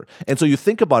weaker. And so you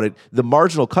think about it, the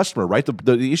marginal customer, right?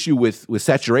 The issue with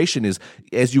saturation is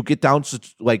as you get down to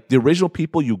like the original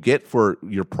people you get for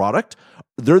your product,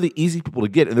 they're the easy people to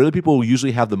get, and they're the people who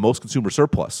usually have the most consumer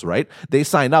surplus, right? They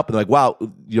sign up and they're like, wow,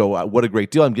 what a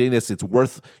great deal. I'm getting this. It's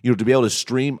worth, to be able to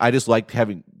stream. I just like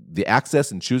having the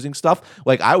access and choosing stuff.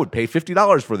 Like I would pay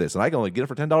 $50 for this and I can only get it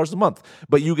for $10 a month.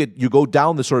 But you go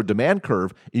down the sort of demand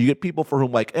curve and you get people for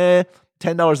whom like,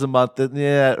 $10 a month,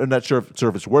 I'm not sure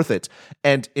if it's worth it.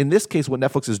 And in this case, what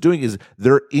Netflix is doing is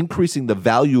they're increasing the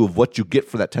value of what you get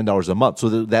for that $10 a month. So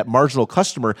that marginal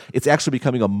customer, it's actually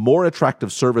becoming a more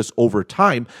attractive service over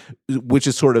time, which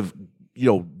is sort of,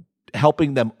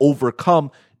 helping them overcome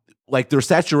like their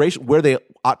saturation. Where they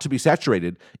ought to be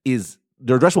saturated is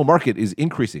their addressable market is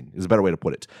increasing, is a better way to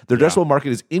put it. Their addressable market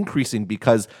is increasing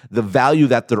because the value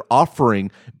that they're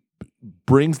offering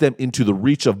brings them into the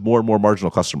reach of more and more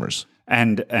marginal customers.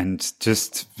 And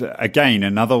just, again,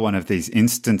 another one of these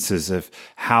instances of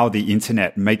how the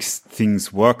internet makes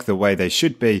things work the way they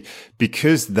should be,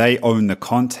 because they own the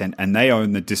content and they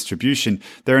own the distribution.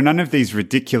 There are none of these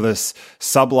ridiculous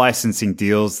sub-licensing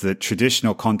deals that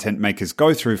traditional content makers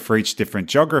go through for each different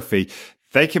geography.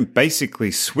 They can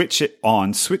basically switch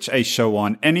a show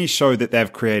on, any show that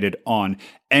they've created on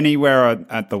anywhere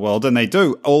at the world, and they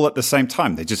do all at the same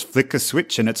time. They just flick a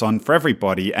switch and it's on for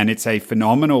everybody, and it's a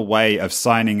phenomenal way of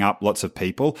signing up lots of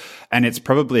people, and it's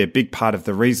probably a big part of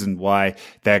the reason why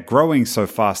they're growing so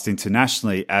fast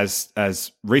internationally,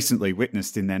 as recently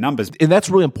witnessed in their numbers. And that's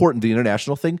really important, the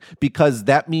international thing, because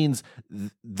that means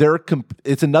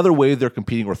it's another way they're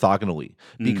competing orthogonally,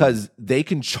 because they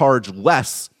can charge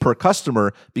less per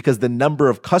customer because the number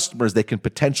of customers they can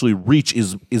potentially reach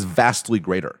is vastly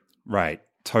greater. Right.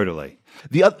 Totally.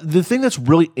 The thing that's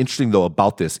really interesting, though,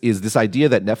 about this is this idea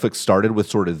that Netflix started with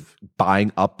sort of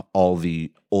buying up all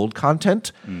the old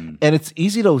content. And it's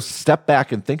easy to step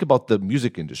back and think about the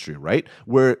music industry, right?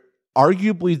 Where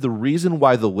arguably the reason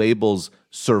why the labels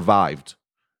survived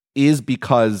is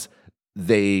because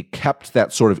they kept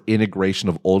that sort of integration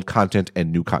of old content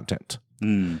and new content.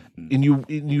 And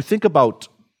you think about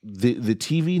the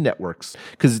TV networks,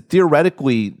 because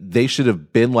theoretically they should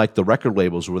have been like the record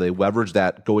labels where they leverage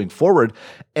that going forward.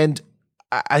 And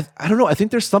I don't know, I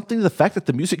think there's something to the fact that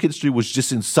the music industry was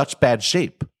just in such bad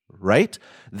shape, right?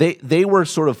 They were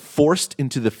sort of forced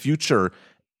into the future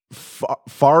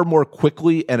far more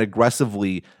quickly and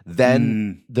aggressively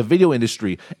than the video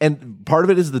industry. And part of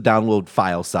it is the download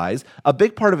file size. A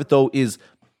big part of it, though, is,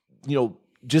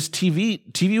 just TV.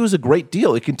 TV was a great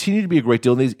deal. It continued to be a great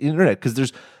deal in the internet,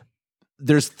 because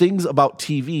there's things about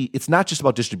TV. It's not just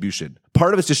about distribution.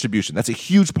 Part of it's distribution. That's a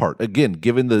huge part. Again,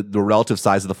 given the relative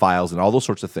size of the files and all those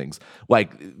sorts of things.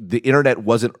 Like, the internet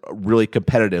wasn't really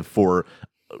competitive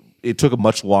it took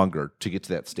much longer to get to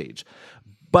that stage.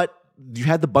 But you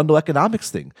had the bundle economics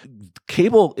thing.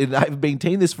 Cable, and I've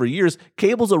maintained this for years,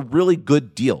 cable's a really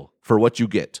good deal for what you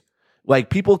get. Like,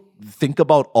 people think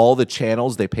about all the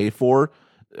channels they pay for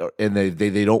and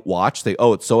they don't watch.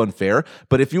 It's so unfair.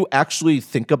 But if you actually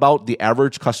think about the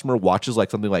average customer watches like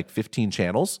something like 15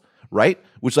 channels, right?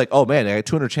 Which, like, oh man, I got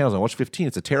 200 channels, I watch 15.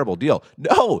 It's a terrible deal.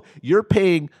 No, you're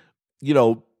paying,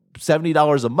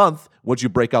 $70 a month once you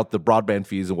break out the broadband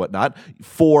fees and whatnot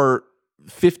for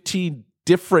 15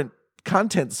 different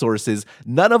content sources,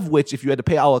 none of which, if you had to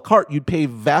pay a la carte, you'd pay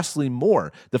vastly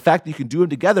more. The fact that you can do them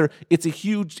together, it's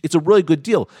a really good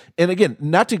deal. And again,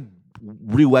 not to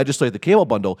re-legislate the cable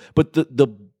bundle, but the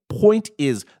point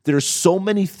is there's so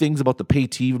many things about the pay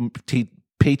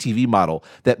TV model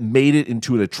that made it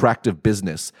into an attractive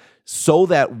business, so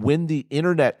that when the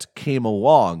internet came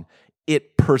along,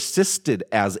 it persisted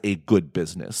as a good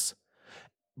business.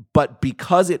 But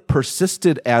because it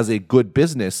persisted as a good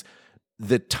business,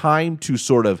 the time to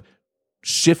sort of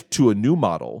shift to a new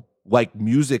model, like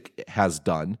music has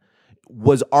done,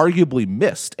 was arguably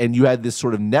missed. And you had this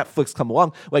sort of Netflix come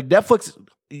along. Like, Netflix,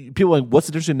 people are like, what's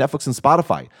the difference between Netflix and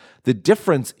Spotify? The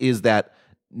difference is that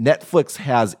Netflix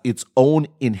has its own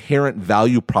inherent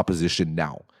value proposition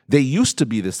now. They used to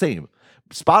be the same.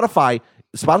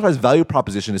 Spotify's value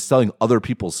proposition is selling other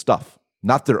people's stuff,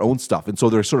 not their own stuff. And so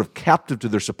they're sort of captive to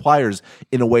their suppliers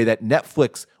in a way that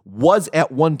Netflix was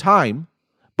at one time,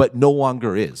 but no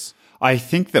longer is. I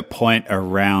think the point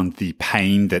around the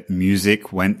pain that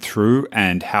music went through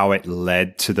and how it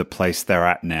led to the place they're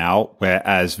at now,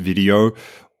 whereas video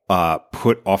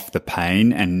put off the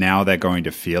pain and now they're going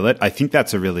to feel it, I think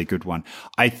that's a really good one.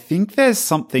 I think there's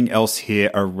something else here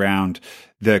around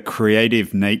the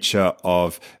creative nature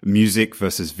of music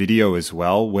versus video as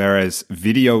well, whereas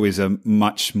video is a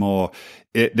much more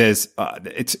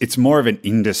it's more of an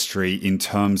industry in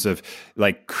terms of,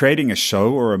 like, creating a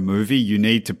show or a movie. You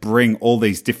need to bring all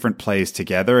these different players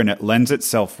together, and it lends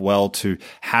itself well to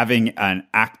having an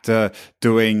actor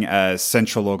doing a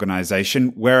central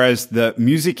organization. Whereas the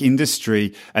music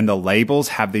industry and the labels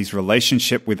have these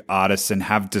relationship with artists and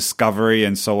have discovery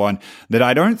and so on, that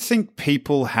I don't think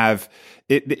people have.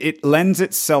 It lends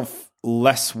itself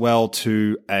less well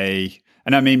to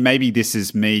and I mean, maybe this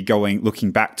is me looking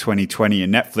back 2020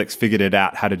 and Netflix figured it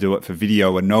out how to do it for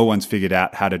video and no one's figured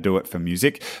out how to do it for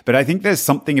music. But I think there's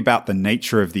something about the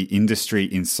nature of the industry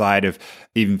inside of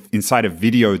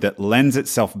video that lends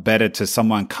itself better to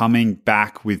someone coming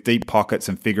back with deep pockets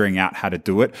and figuring out how to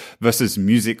do it, versus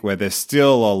music where there's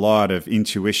still a lot of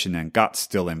intuition and gut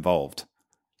still involved.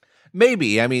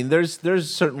 Maybe. I mean, there's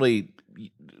certainly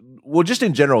well, just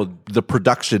in general, the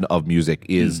production of music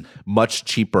is much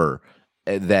cheaper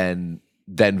than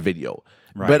video.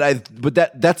 Right. But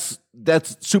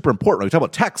that's super important. When we talk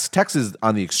about text is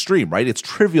on the extreme, right? It's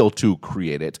trivial to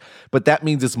create it, but that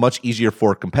means it's much easier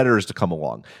for competitors to come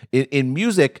along. In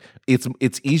music,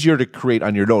 it's easier to create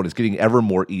on your own. It's getting ever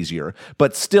more easier,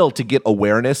 but still to get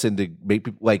awareness and to make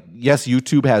people like, yes,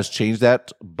 YouTube has changed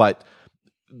that, but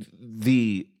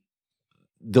the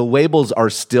labels are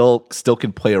still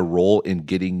can play a role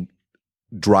in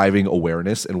driving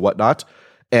awareness and whatnot.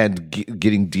 And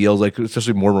getting deals, like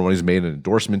especially more money is made in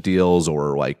endorsement deals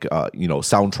or like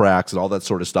soundtracks and all that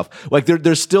sort of stuff. Like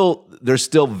there's still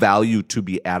value to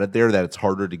be added there that it's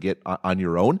harder to get on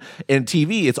your own. And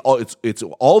TV, it's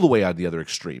all the way on the other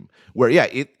extreme where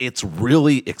it's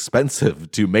really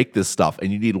expensive to make this stuff,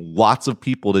 and you need lots of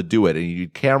people to do it, and you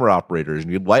need camera operators,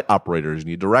 and you need light operators, and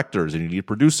you need directors, and you need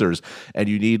producers, and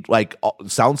you need like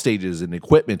sound stages and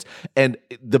equipment, and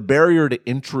the barrier to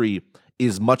entry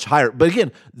is much higher. But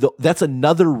again, that's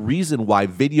another reason why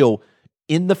video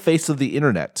in the face of the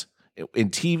internet, in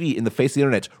TV in the face of the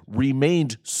internet,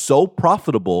 remained so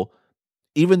profitable,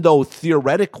 even though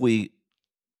theoretically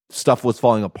stuff was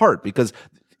falling apart, because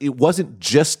it wasn't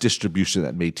just distribution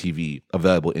that made TV a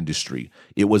valuable industry.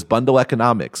 It was bundle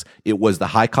economics. It was the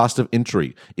high cost of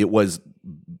entry. It was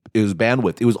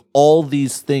bandwidth. It was all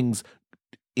these things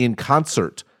in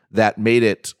concert that made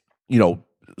it,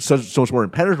 so much more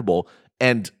impenetrable.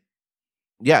 And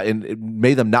it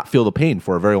made them not feel the pain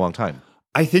for a very long time.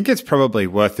 I think it's probably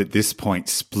worth at this point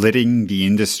splitting the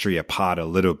industry apart a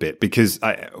little bit, because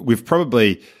we've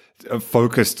probably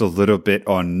focused a little bit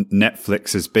on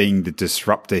Netflix as being the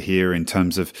disruptor here in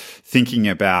terms of thinking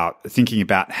about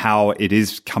how it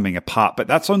is coming apart. But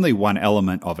that's only one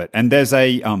element of it. And there's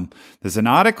an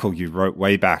article you wrote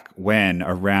way back when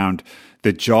around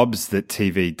the jobs that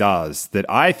TV does that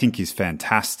I think is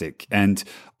fantastic. And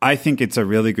I think it's a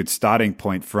really good starting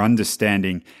point for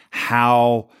understanding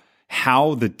how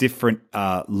the different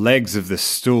legs of the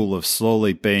stool have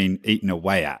slowly been eaten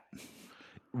away at.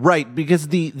 Right, because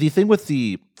the thing with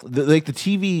the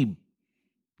TV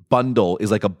bundle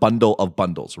is like a bundle of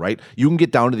bundles, right? You can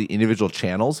get down to the individual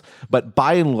channels, but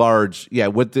by and large,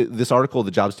 what this article,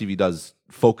 the Jobs TV does,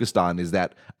 focused on is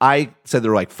that I said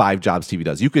there were like 5 jobs TV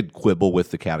does. You could quibble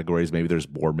with the categories. Maybe there's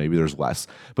more, maybe there's less.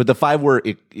 But the 5 were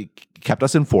it kept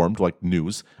us informed, like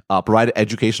news, provided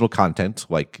educational content,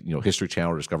 like History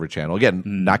Channel or Discovery Channel. Again,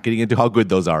 not getting into how good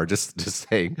those are, just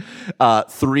saying.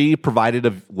 3 provided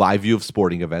a live view of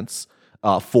sporting events.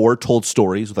 4 told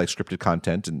stories with like scripted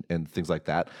content and things like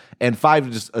that. And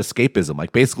 5 just escapism,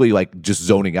 like basically like just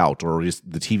zoning out or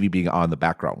just the TV being on the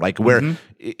background, like where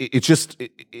it's just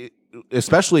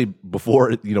especially before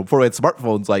we had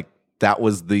smartphones, like that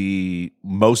was the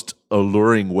most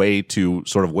alluring way to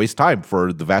sort of waste time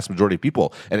for the vast majority of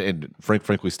people, and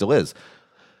frankly still is.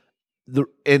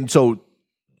 And so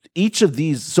each of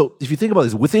these, so if you think about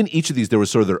this, within each of these, there was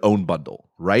sort of their own bundle,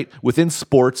 right? Within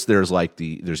sports, there's like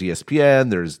there's ESPN,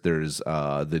 there's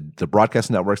the broadcast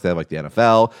networks. They have like the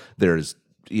NFL, there's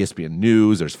ESPN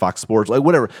News, there's Fox Sports, like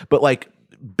whatever. But like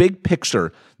big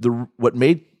picture, what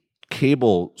made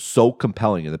cable so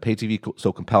compelling and the pay TV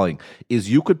so compelling is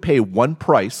you could pay one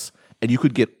price and you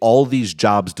could get all these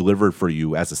jobs delivered for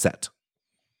you as a set.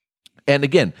 And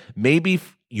again, maybe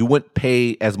you wouldn't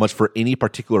pay as much for any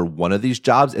particular one of these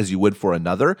jobs as you would for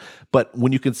another. But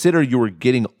when you consider you were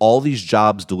getting all these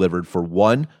jobs delivered for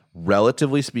one,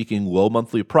 relatively speaking, low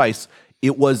monthly price,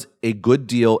 it was a good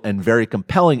deal and very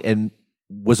compelling and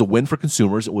was a win for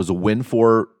consumers. It was a win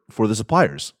for the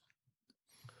suppliers.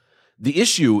 The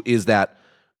issue is that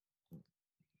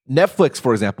Netflix,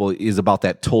 for example, is about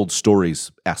that told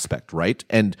stories aspect, right?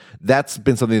 And that's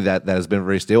been something that has been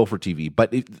very stable for TV.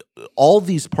 But all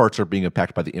these parts are being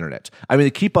impacted by the internet. I mean,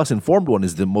 the keep us informed one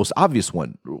is the most obvious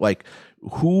one. Like,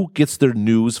 who gets their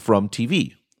news from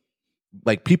TV?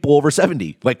 Like people over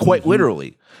 70, like quite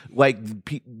literally. Like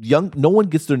no one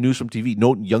gets their news from TV.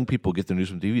 No young people get their news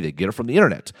from TV. They get it from the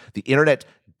internet. The internet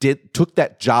took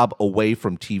that job away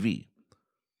from TV.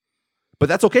 But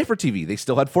that's okay for TV. They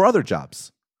still had 4 other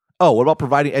jobs. Oh, what about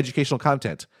providing educational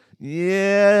content?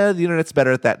 Yeah, the internet's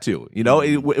better at that too.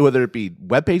 Whether it be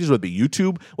web pages, whether it be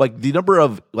YouTube, like the number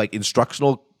of like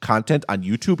instructional content on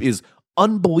YouTube is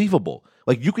unbelievable.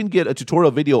 Like you can get a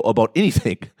tutorial video about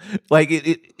anything. Like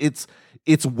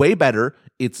it's way better.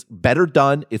 It's better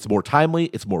done. It's more timely.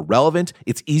 It's more relevant.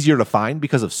 It's easier to find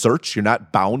because of search. You're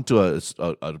not bound to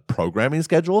a programming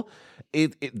schedule.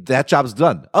 That job's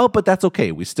done. Oh, but that's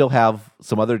okay. We still have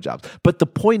some other jobs. But the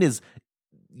point is,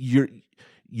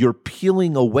 you're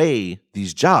peeling away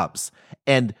these jobs,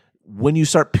 and when you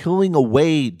start peeling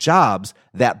away jobs,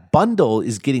 that bundle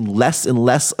is getting less and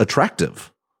less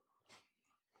attractive.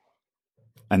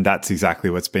 And that's exactly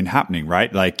what's been happening,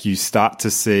 right? Like you start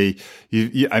to see,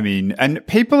 and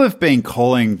people have been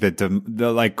calling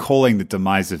the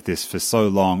demise of this for so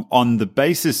long on the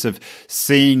basis of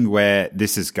seeing where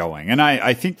this is going. And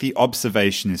I think the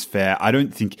observation is fair. I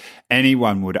don't think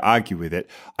anyone would argue with it.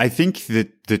 I think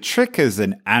that the trick as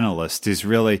an analyst is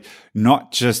really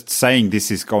not just saying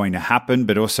this is going to happen,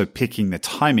 but also picking the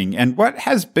timing. And what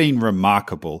has been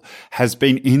remarkable has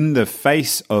been in the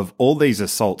face of all these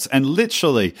assaults and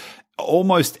literally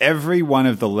almost every one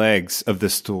of the legs of the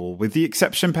stool, with the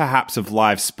exception perhaps of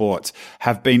live sports,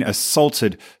 have been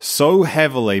assaulted so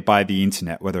heavily by the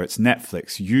internet, whether it's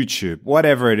Netflix, YouTube,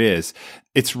 whatever it is.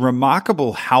 It's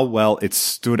remarkable how well it's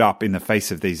stood up in the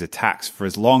face of these attacks for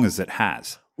as long as it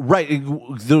has. Right.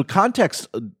 The context,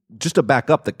 just to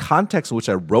back up, the context in which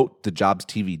I wrote The Jobs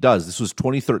TV Does, this was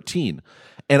 2013.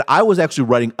 And I was actually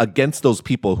writing against those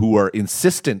people who were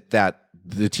insistent that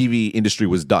the TV industry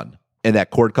was done and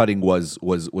that cord cutting was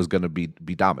going to be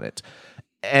dominant.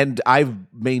 And I've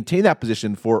maintained that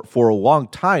position for a long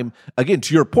time. Again,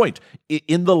 to your point,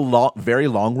 in the very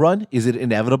long run, is it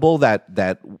inevitable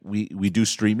that we do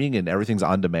streaming and everything's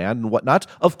on demand and whatnot?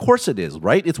 Of course it is,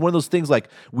 right? It's one of those things like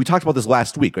we talked about this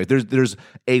last week, right? There's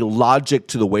a logic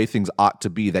to the way things ought to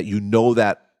be that you know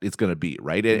that it's going to be,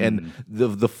 right? And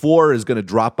the floor is going to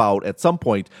drop out at some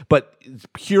point, but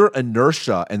pure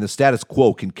inertia and the status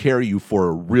quo can carry you for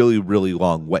a really, really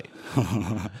long way.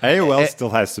 AOL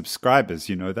still has subscribers,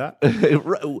 you know that?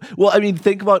 Well, I mean,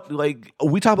 think about, like,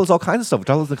 we talk about all kinds of stuff. We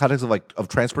talk about the context of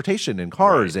transportation and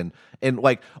cars, right, and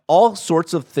like all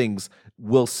sorts of things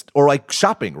or like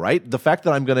shopping, right? The fact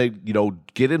that I'm going to,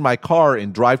 get in my car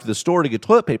and drive to the store to get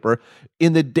toilet paper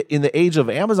in the age of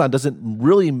Amazon doesn't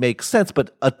really make sense,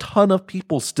 but a ton of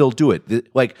people still do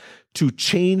it. Like, to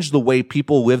change the way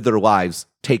people live their lives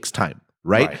takes time,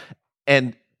 right?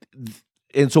 And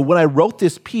so when I wrote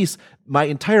this piece, my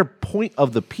entire point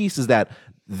of the piece is that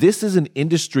this is an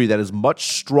industry that is much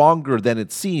stronger than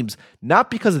it seems, not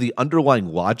because of the underlying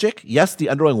logic. Yes, the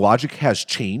underlying logic has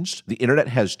changed. The internet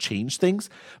has changed things,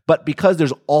 but because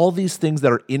there's all these things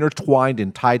that are intertwined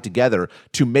and tied together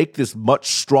to make this much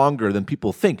stronger than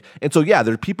people think. And so, yeah,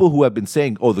 there are people who have been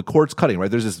saying, oh, the cord's cutting, right?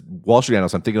 There's this Wall Street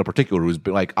analyst I'm thinking in particular who's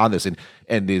been like on this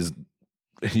and is,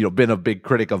 been a big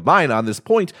critic of mine on this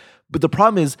point. But the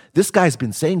problem is, this guy's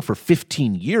been saying for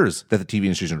 15 years that the TV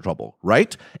industry is in trouble,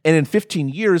 right? And in 15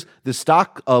 years, the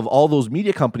stock of all those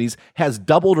media companies has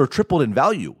doubled or tripled in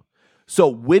value. So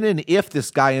when and if this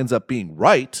guy ends up being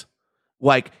right,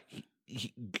 like,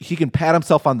 he can pat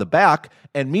himself on the back,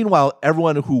 and meanwhile,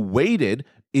 everyone who waited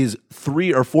is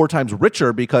 3 or 4 times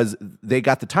richer because they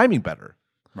got the timing better,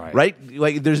 right?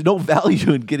 Like, there's no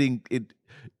value in getting it.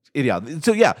 Yeah.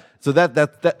 So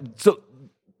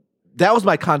that was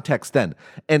my context then.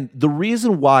 And the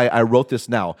reason why I wrote this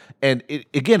now, and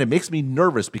it makes me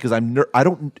nervous because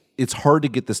it's hard to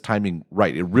get this timing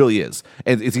right. It really is.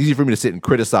 And it's easy for me to sit and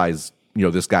criticize,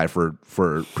 this guy for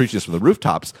preaching this from the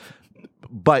rooftops.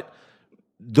 But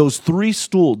those three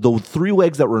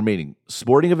legs that were remaining,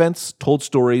 sporting events, told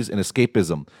stories, and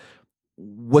escapism,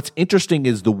 what's interesting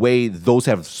is the way those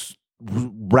have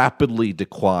rapidly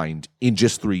declined in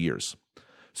just 3 years.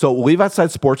 So we'll leave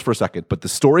outside sports for a second, but the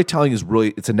storytelling is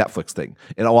really, it's a Netflix thing,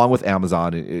 and along with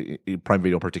Amazon, Prime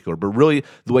Video in particular. But really,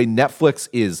 the way Netflix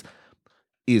is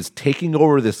taking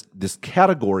over this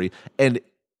category, and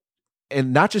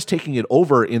not just taking it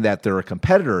over in that they're a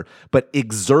competitor, but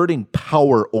exerting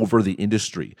power over the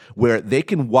industry, where they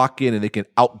can walk in and they can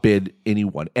outbid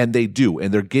anyone, and they do,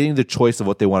 and they're getting the choice of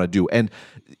what they want to do, and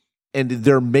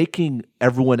they're making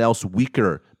everyone else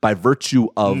weaker by virtue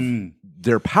of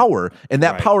their power, and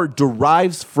that power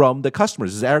derives from the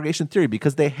customers. It's aggregation theory,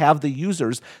 because they have the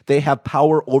users, they have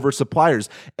power over suppliers,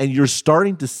 and you're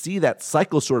starting to see that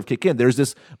cycle sort of kick in. There's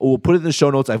this, we'll put it in the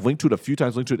show notes, I've linked to it a few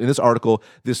times, linked to it in this article,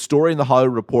 this story in the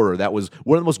Hollywood Reporter that was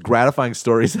one of the most gratifying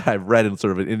stories that I've read in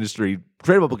sort of an industry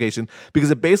trade publication,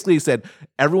 because it basically said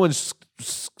everyone's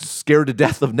scared to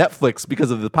death of Netflix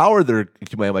because of the power they're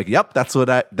accumulating. I'm like, yep,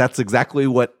 that's exactly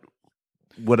what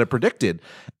I predicted,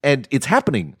 and it's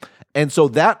happening. And so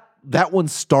that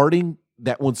one's starting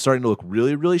to look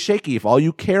really, really shaky. If all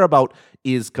you care about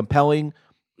is compelling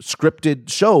scripted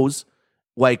shows,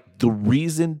 like, the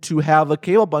reason to have a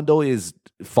cable bundle is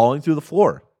falling through the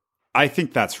floor. I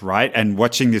think that's right. And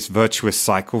watching this virtuous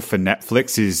cycle for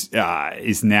Netflix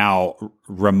is now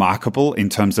remarkable in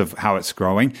terms of how it's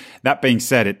growing. That being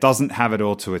said, it doesn't have it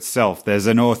all to itself. There's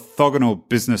an orthogonal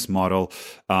business model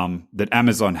that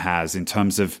Amazon has in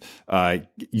terms of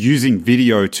using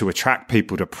video to attract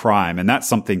people to Prime. And that's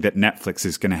something that Netflix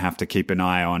is going to have to keep an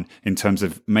eye on in terms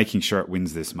of making sure it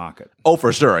wins this market. Oh,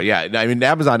 for sure. Yeah. I mean,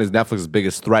 Amazon is Netflix's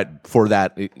biggest threat for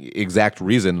that exact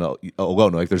reason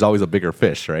alone. Like, there's always a bigger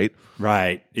fish, right?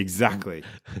 Right. Exactly.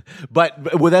 But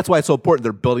that's why it's so important.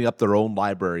 They're building up their own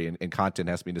library and content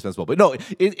has to be indispensable. But no,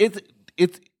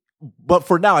 but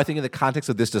for now, I think in the context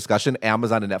of this discussion,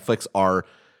 Amazon and Netflix are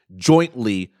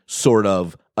jointly sort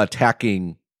of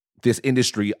attacking this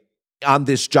industry on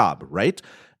this job, right?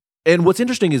 And what's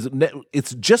interesting is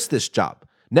it's just this job.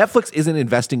 Netflix isn't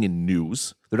investing in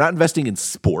news. They're not investing in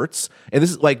sports. And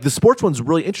this is like, the sports one's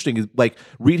really interesting. Like,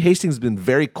 Reed Hastings has been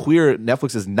very clear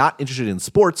Netflix is not interested in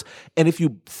sports. And if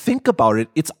you think about it,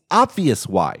 it's obvious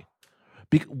why.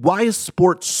 Why is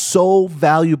sports so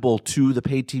valuable to the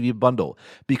paid TV bundle?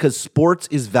 Because sports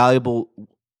is valuable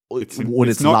when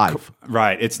it's live.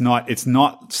 Right. It's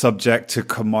not subject to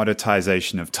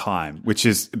commoditization of time, which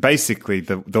is basically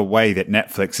the way that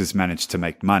Netflix has managed to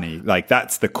make money. Like,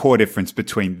 that's the core difference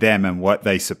between them and what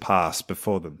they surpassed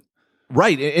before them.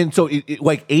 Right. And so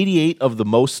like 88 of the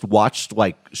most watched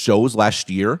like shows last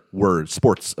year were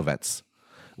sports events.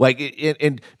 Like,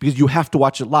 and because you have to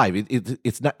watch it live,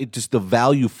 it's not, it just, the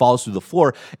value falls through the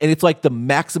floor, and it's like the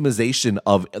maximization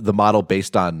of the model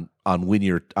based on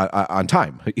linear on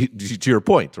time. To your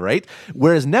point, right?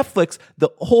 Whereas Netflix, the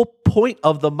whole point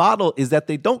of the model is that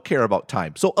they don't care about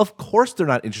time, so of course they're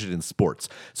not interested in sports.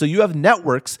 So you have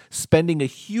networks spending a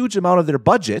huge amount of their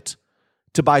budget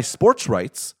to buy sports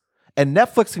rights, and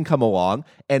Netflix can come along,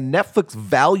 and Netflix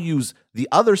values the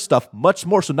other stuff much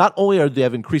more. So not only are they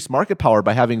have increased market power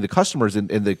by having the customers and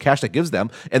the cash that gives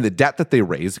them and the debt that they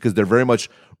raise, because they're very much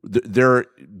they're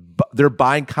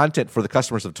buying content for the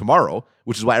customers of tomorrow,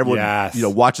 which is why everyone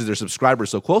watches their subscribers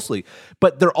so closely.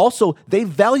 But they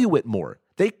value it more.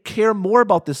 They care more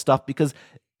about this stuff because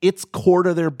it's core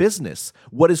to their business.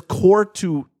 What is core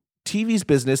to TV's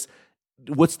business?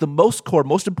 What's the most core,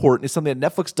 most important is something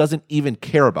that Netflix doesn't even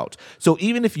care about. So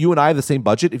even if you and I have the same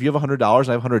budget, if you have $100,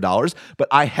 I have $100, but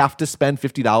I have to spend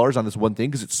 $50 on this one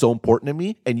thing because it's so important to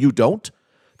me and you don't,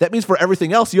 that means for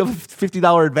everything else, you have a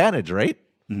 $50 advantage, right?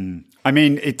 I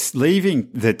mean, it's leaving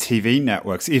the TV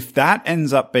networks. If that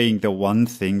ends up being the one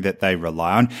thing that they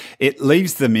rely on, it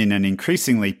leaves them in an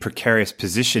increasingly precarious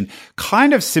position,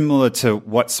 kind of similar to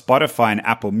what Spotify and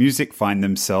Apple Music find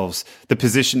themselves, the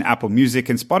position Apple Music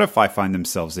and Spotify find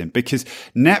themselves in, because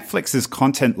Netflix's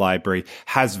content library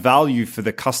has value for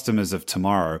the customers of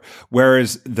tomorrow,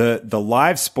 whereas the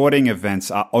live sporting events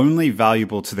are only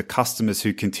valuable to the customers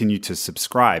who continue to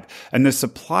subscribe. And the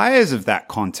suppliers of that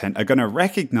content are going to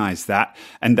recognize that,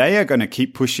 and they are going to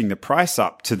keep pushing the price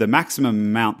up to the maximum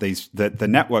amount that the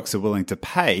networks are willing to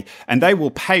pay, and they will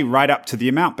pay right up to the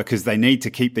amount because they need to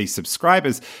keep these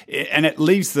subscribers, and it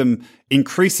leaves them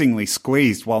increasingly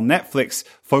squeezed, while Netflix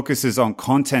focuses on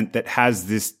content that has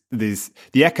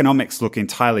the economics look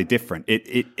entirely different.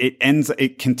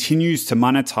 It continues to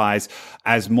monetize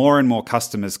as more and more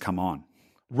customers come on.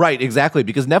 Right, exactly.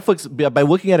 Because Netflix, by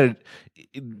looking at it,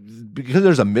 because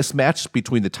there's a mismatch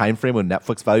between the time frame when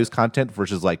Netflix values content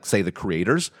versus, like, say, the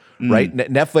creators, right?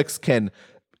 Netflix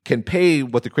can pay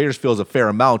what the creators feel is a fair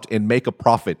amount and make a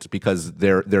profit because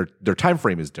their time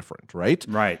frame is different, right?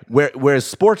 Right. Whereas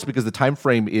sports, because the time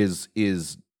frame is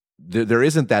there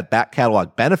isn't that back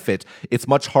catalog benefit, it's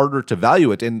much harder to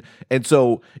value it. And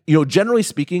so, generally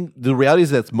speaking, the reality is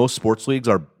that most sports leagues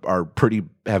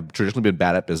have traditionally been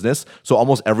bad at business. So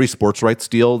almost every sports rights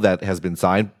deal that has been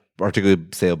signed, particularly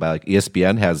say by like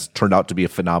ESPN, has turned out to be a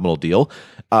phenomenal deal.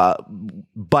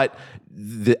 But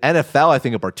the NFL, I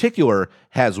think in particular,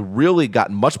 has really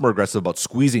gotten much more aggressive about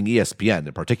squeezing ESPN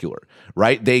in particular,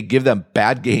 right? They give them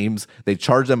bad games, they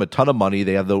charge them a ton of money,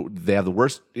 they have the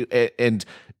worst,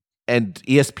 and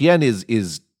ESPN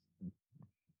is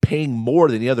paying more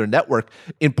than the other network,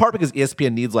 in part because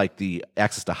ESPN needs like the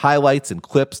access to highlights and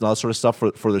clips and all that sort of stuff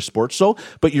for their sports show.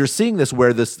 But you're seeing this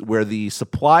where the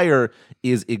supplier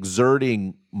is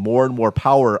exerting more and more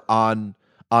power on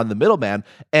the middleman,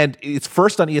 and it's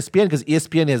first on ESPN because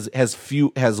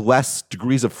ESPN has less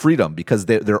degrees of freedom because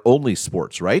they're only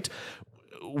sports, right?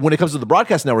 When it comes to the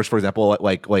broadcast networks, for example,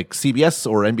 like CBS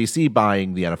or NBC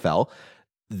buying the NFL,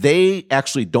 they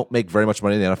actually don't make very much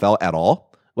money in the NFL at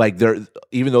all. Like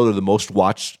even though they're the most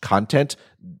watched content,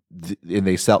 and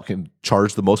they can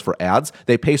charge the most for ads.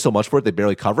 They pay so much for it, they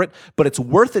barely cover it, but it's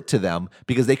worth it to them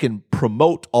because they can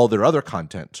promote all their other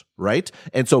content, right?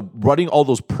 And so running all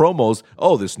those promos,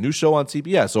 oh, this new show on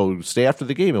CBS, oh, stay after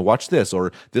the game and watch this,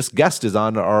 or this guest is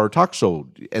on our talk show,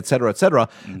 et cetera,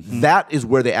 that is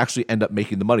where they actually end up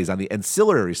making the money, is on the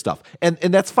ancillary stuff. And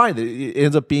that's fine. It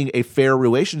ends up being a fair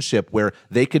relationship where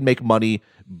they can make money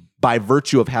by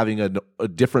virtue of having a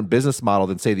different business model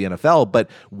than, say, the NFL.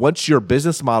 But once your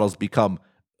business models become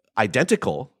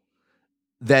identical,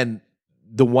 then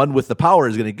the one with the power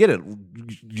is going to get it.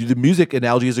 The music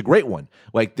analogy is a great one.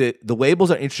 Like the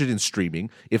labels are interested in streaming.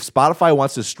 If Spotify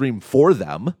wants to stream for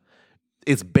them,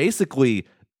 it's basically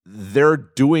they're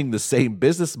doing the same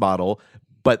business model,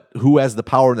 but who has the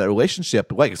power in that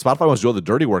relationship? Like if Spotify wants to do all the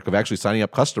dirty work of actually signing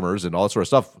up customers and all that sort of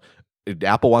stuff,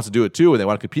 Apple wants to do it too, and they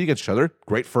want to compete against each other.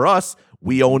 Great for us.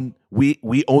 We own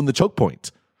the choke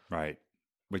point, right?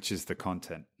 Which is the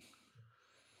content,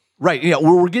 right? Yeah,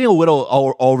 we're getting a little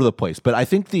all over the place, but I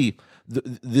think the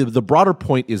broader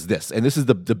point is this, and this is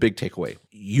the big takeaway.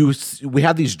 We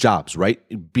have these jobs, right?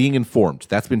 Being informed,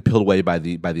 that's been peeled away by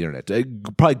the internet.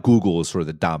 Probably Google is sort of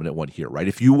the dominant one here, right?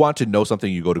 If you want to know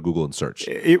something, you go to Google and search.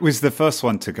 It was the first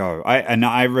one to go. I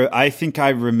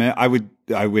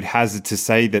would hazard to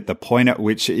say that the point at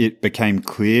which it became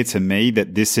clear to me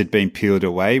that this had been peeled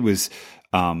away was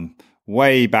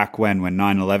way back when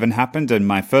 9/11 happened. And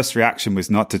my first reaction was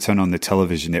not to turn on the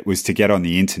television. It was to get on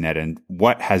the internet. And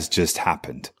what has just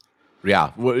happened?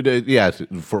 Yeah,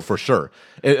 for sure.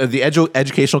 The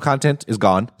educational content is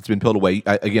gone. It's been peeled away.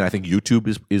 Again, I think YouTube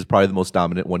is probably the most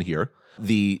dominant one here.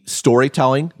 The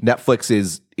storytelling, Netflix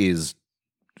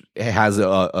has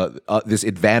this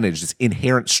advantage, this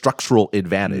inherent structural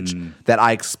advantage that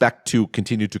I expect to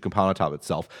continue to compound on top of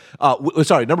itself.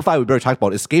 Number 5, we already talked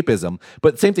about escapism,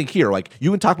 but same thing here. Like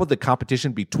you can talk about the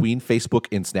competition between Facebook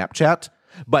and Snapchat,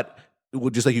 but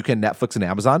just like you can Netflix and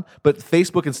Amazon, but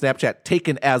Facebook and Snapchat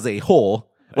taken as a whole,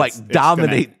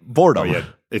 dominate boredom. Oh yeah,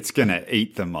 it's gonna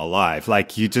eat them alive.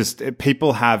 Like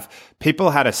people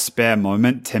had a spare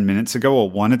moment 10 minutes ago, or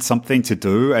wanted something to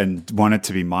do and wanted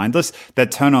to be mindless. They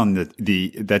turn on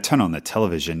the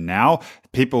television now.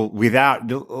 People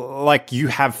you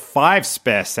have 5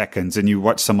 spare seconds and you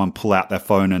watch someone pull out their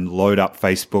phone and load up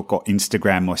Facebook or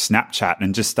Instagram or Snapchat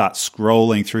and just start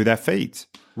scrolling through their feeds.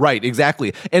 Right,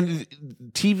 exactly. And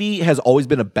TV has always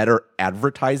been a better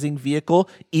advertising vehicle,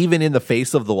 even in the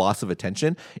face of the loss of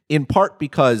attention, in part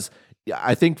because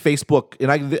I think Facebook, and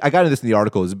I got into this in the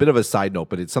article, it's a bit of a side note,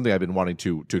 but it's something I've been wanting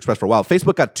to express for a while.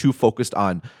 Facebook got too focused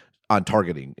on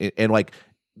targeting and like,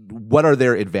 what are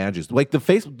their advantages? Like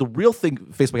the real thing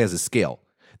Facebook has is scale.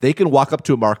 They can walk up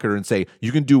to a marketer and say,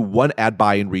 you can do one ad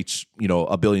buy and reach,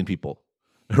 1 billion people,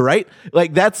 right?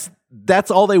 Like that's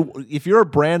all if you're a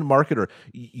brand marketer,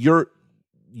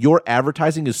 your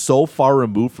advertising is so far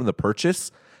removed from the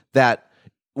purchase that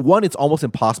one, it's almost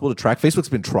impossible to track. Facebook's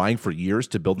been trying for years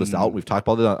to build this out. We've talked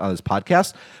about it on this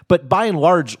podcast, but by and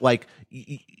large,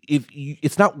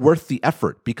 it's not worth the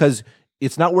effort because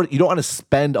it's not worth. You don't want to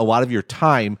spend a lot of your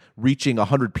time reaching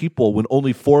 100 people when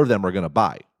only 4 of them are going to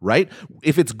buy, right?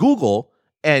 If it's Google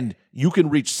and you can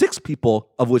reach 6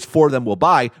 people, of which 4 of them will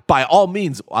buy, by all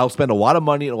means, I'll spend a lot of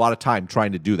money and a lot of time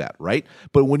trying to do that, right?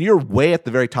 But when you're way at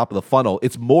the very top of the funnel,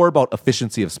 it's more about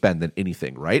efficiency of spend than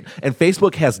anything, right? And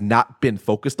Facebook has not been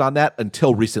focused on that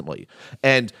until recently.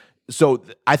 And so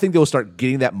I think they'll start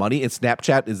getting that money, and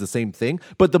Snapchat is the same thing.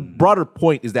 But the broader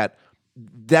point is that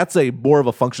that's more of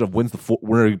a function of when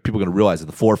are people going to realize that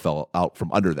the floor fell out from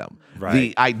under them. Right.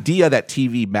 The idea that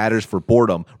TV matters for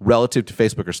boredom relative to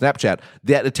Facebook or Snapchat,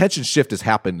 that attention shift has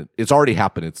happened. It's already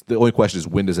happened. The only question is,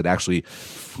 when does it actually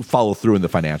follow through in the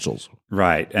financials?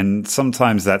 Right. And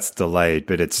sometimes that's delayed,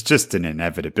 but it's just an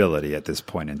inevitability at this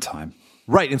point in time.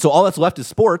 Right. And so all that's left is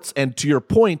sports. And to your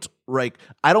point, right,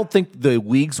 I don't think the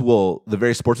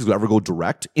various sports leagues will ever go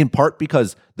direct, in part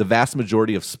because the vast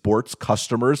majority of sports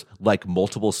customers like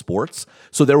multiple sports.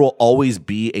 So there will always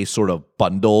be a sort of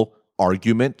bundle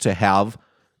argument to have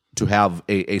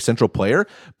a central player,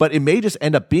 but it may just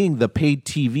end up being the paid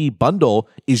TV bundle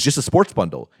is just a sports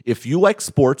bundle. If you like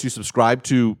sports, you subscribe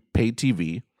to paid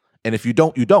TV, and if you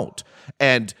don't, you don't.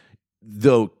 And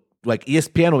like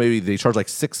ESPN, maybe they charge like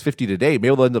 $6.50 today.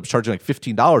 Maybe they'll end up charging like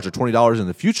 $15 or $20 in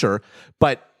the future.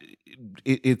 But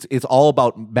it's all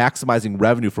about maximizing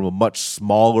revenue from a much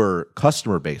smaller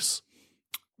customer base.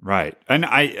 Right. And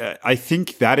I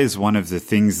think that is one of the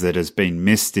things that has been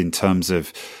missed in terms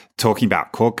of talking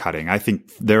about cord cutting. I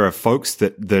think there are folks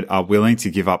that are willing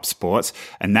to give up sports,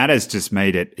 and that has just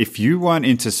made it, if you weren't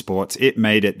into sports, it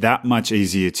made it that much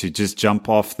easier to just jump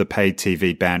off the paid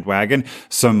TV bandwagon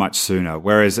so much sooner.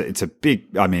 Whereas it's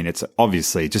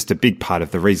obviously just a big part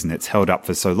of the reason it's held up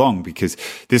for so long, because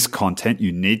this content,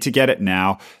 you need to get it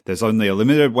now. There's only a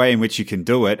limited way in which you can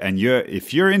do it. And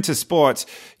if you're into sports,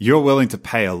 you're willing to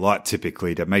pay a lot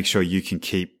typically to make sure you can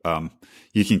keep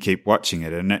watching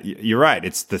it. And you're right.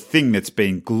 It's the thing that's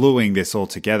been gluing this all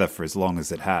together for as long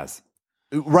as it has.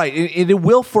 Right. And it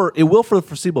will for the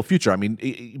foreseeable future. I mean,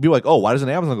 you'd be like, oh, why doesn't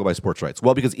Amazon go buy sports rights?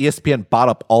 Well, because ESPN bought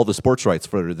up all the sports rights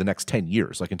for the next 10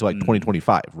 years, like until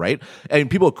 2025, right? And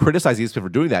people criticize ESPN for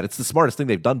doing that. It's the smartest thing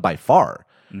they've done by far.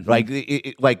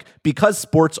 Like, because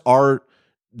sports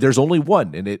there's only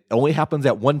one, and it only happens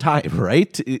at one time,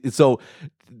 right? So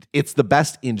it's the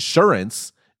best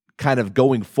insurance kind of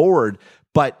going forward.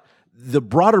 But the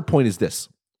broader point is this.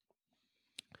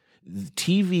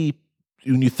 TV,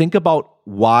 when you think about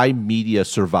why media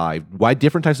survived, why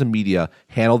different types of media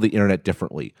handle the internet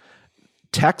differently,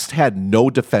 text had no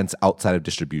defense outside of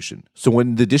distribution. So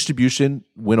when the distribution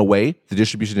went away, the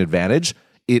distribution advantage,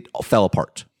 it fell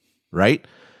apart, right?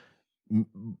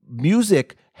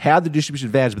 Music had the distribution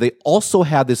advantage, but they also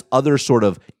had this other sort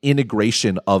of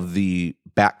integration of the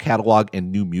back catalog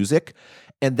and new music.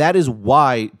 And that is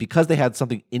why, because they had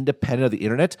something independent of the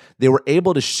internet, they were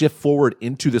able to shift forward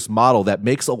into this model that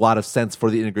makes a lot of sense for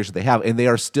the integration they have. And they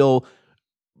are still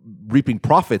reaping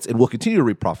profits and will continue to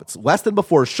reap profits. Less than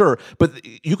before, sure, but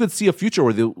you could see a future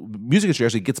where the music industry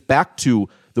actually gets back to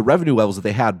the revenue levels that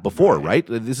they had before, right?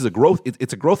 This is a growth.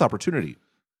 It's a growth opportunity.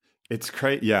 It's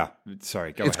crazy. Yeah.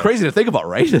 Sorry. Go it's ahead. Crazy to think about,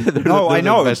 right? No, I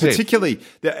know. Particularly,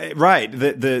 right.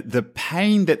 The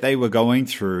pain that they were going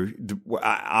through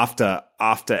after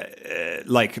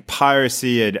like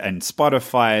piracy and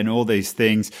Spotify and all these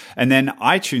things. And then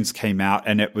iTunes came out,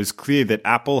 and it was clear that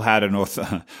Apple had an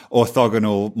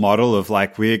orthogonal model of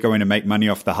like, we're going to make money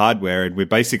off the hardware, and we're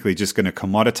basically just going to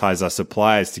commoditize our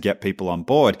suppliers to get people on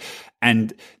board.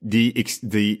 And the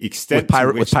extent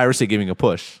with piracy giving a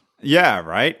push. Yeah,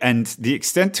 right. And the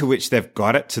extent to which they've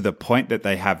got it to the point that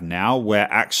they have now, where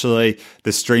actually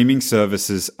the streaming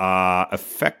services are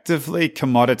effectively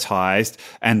commoditized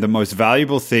and the most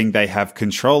valuable thing they have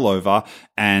control over,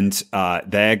 and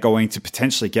they're going to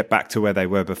potentially get back to where they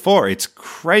were before. It's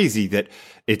crazy that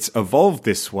it's evolved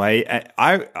this way.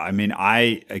 I mean,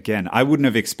 I wouldn't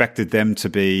have expected them to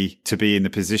be in the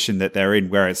position that they're in,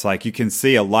 where it's like you can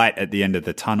see a light at the end of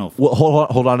the tunnel. Well,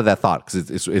 hold on to that thought,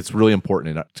 because it's really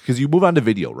important, because you move on to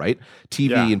video, right?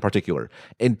 TV in particular,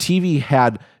 and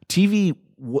TV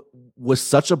was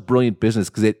such a brilliant business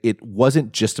because it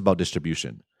wasn't just about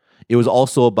distribution. It was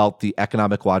also about the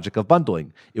economic logic of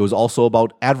bundling. It was also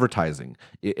about advertising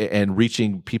and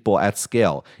reaching people at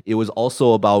scale. It was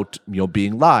also about,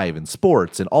 being live and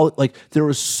sports and all. Like, there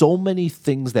were so many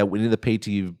things that went into the pay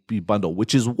TV bundle,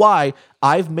 which is why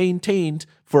I've maintained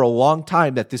for a long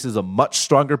time that this is a much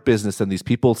stronger business than these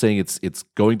people saying it's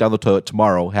going down the toilet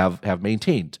tomorrow have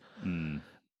maintained.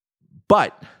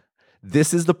 But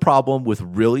this is the problem with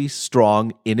really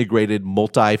strong, integrated,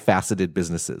 multifaceted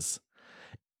businesses,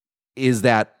 is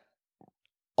that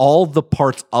all the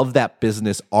parts of that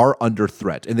business are under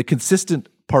threat. And the consistent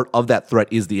part of that threat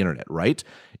is the internet, right?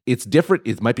 It's different.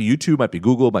 It might be YouTube, might be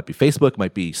Google, might be Facebook,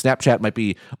 might be Snapchat, might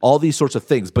be all these sorts of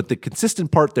things. But the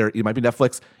consistent part there, it might be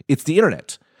Netflix, it's the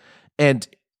internet. And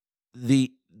the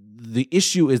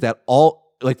issue is that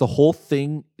the whole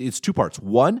thing is two parts.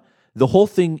 One, the whole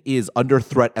thing is under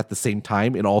threat at the same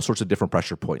time in all sorts of different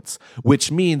pressure points,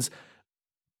 which means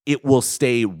it will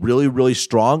stay really, really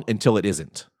strong until it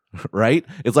isn't, right?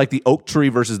 It's like the oak tree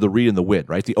versus the reed in the wind,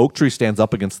 right? The oak tree stands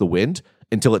up against the wind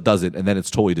until it doesn't, and then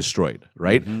it's totally destroyed,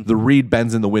 right? Mm-hmm. The reed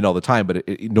bends in the wind all the time, but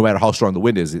no matter how strong the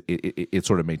wind is, it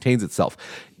sort of maintains itself.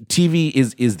 TV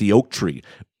is the oak tree,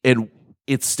 and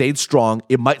it stayed strong.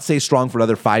 It might stay strong for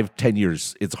another 5-10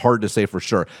 years. It's hard to say for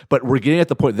sure, but we're getting at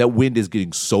the point that wind is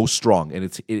getting so strong, and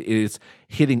it's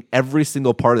hitting every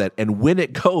single part of that. And when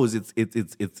it goes, it's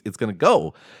going to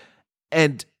go,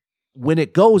 and when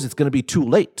it goes, it's going to be too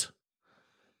late.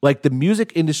 Like, the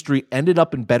music industry ended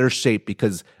up in better shape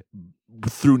because,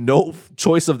 through no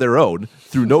choice of their own,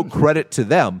 through no credit to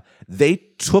them, they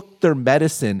took their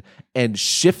medicine and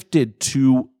shifted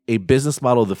to a business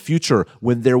model of the future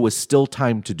when there was still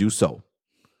time to do so.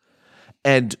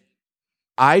 And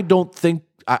I think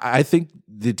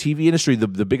the TV industry,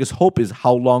 the biggest hope is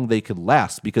how long they can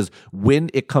last, because when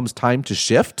it comes time to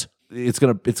shift, it's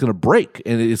gonna break,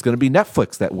 and it's gonna be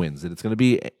Netflix that wins, and it's gonna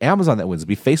be Amazon that wins, it'll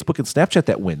be Facebook and Snapchat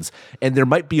that wins, and there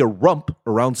might be a rump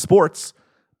around sports,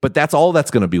 But that's all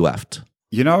that's going to be left.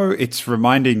 You know, it's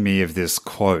reminding me of this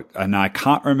quote, and I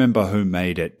can't remember who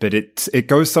made it, but it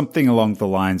goes something along the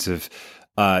lines of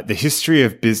the history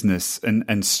of business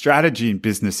and strategy in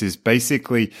business is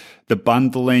basically the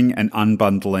bundling and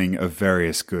unbundling of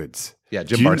various goods. Yeah,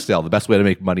 Jim Barksdale. The best way to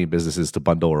make money in business is to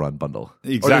bundle or unbundle.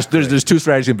 Exactly. Or there's two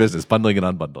strategies in business: bundling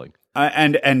and unbundling.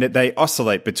 And they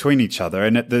oscillate between each other.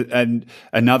 And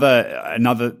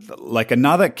another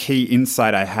key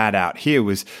insight I had out here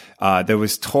was there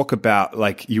was talk about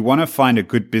like you want to find a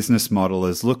good business model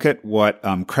is look at what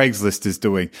Craigslist is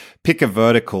doing, pick a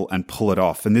vertical and pull it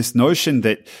off. And this notion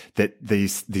that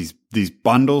these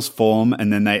bundles form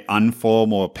and then they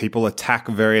unform or people attack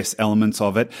various elements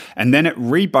of it and then it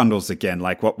rebundles again,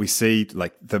 like what we see,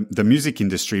 like the music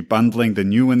industry bundling the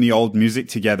new and the old music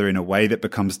together in a way that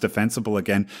becomes defensible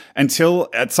again until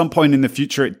at some point in the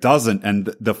future it doesn't,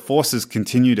 and the forces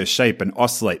continue to shape and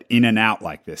oscillate in and out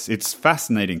like this. It's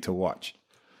fascinating to watch.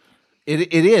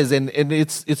 It is, and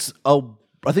it's I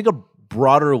think a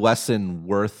broader lesson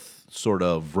worth sort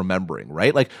of remembering,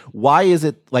 right? Like, why is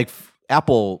it like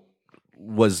Apple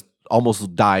was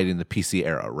almost died in the PC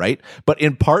era, right? But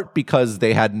in part because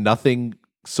they had nothing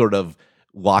sort of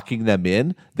locking them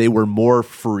in, they were more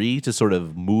free to sort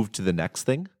of move to the next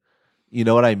thing. You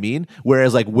know what I mean?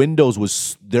 Whereas like Windows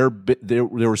was they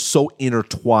were so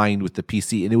intertwined with the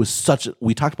PC, and it was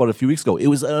we talked about it a few weeks ago. It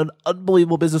was an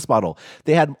unbelievable business model.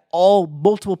 They had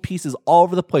multiple pieces all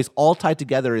over the place, all tied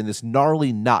together in this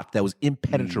gnarly knot that was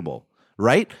impenetrable.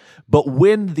 Right? But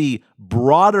when the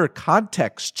broader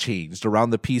context changed around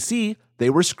the PC, they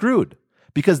were screwed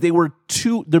because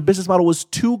their business model was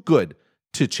too good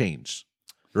to change.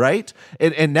 Right?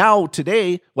 And now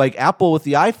today, like Apple with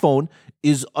the iPhone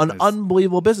is an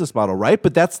unbelievable business model, right?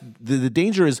 But that's the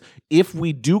danger is if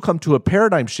we do come to a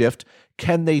paradigm shift,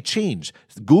 can they change?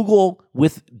 Google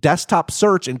with desktop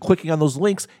search and clicking on those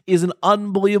links is an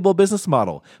unbelievable business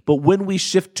model. But when we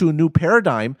shift to a new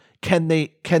paradigm, can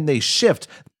they shift?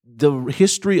 The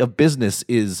history of business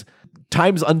is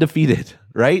time's undefeated,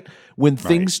 right? When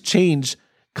things change,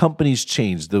 companies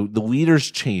change, the leaders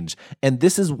change. And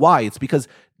this is why. It's because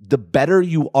the better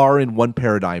you are in one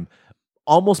paradigm,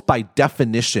 almost by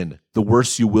definition, the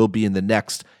worse you will be in the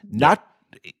next.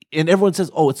 And everyone says,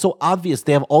 "Oh, it's so obvious.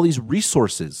 They have all these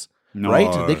resources,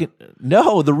 right?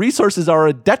 The resources are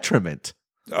a detriment."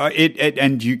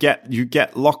 And you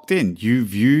get locked in. You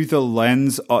view the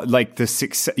lens of, like the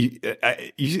success.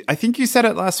 I think you said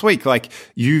it last week. Like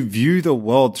you view the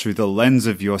world through the lens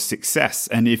of your success,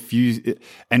 and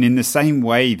and in the same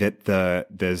way that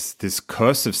there's this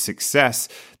curse of success,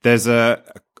 there's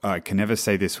I can never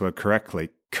say this word correctly.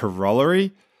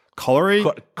 Corollary.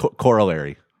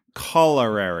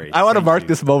 I want to mark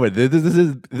this moment.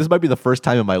 This might be the first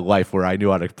time in my life where I knew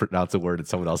how to pronounce a word and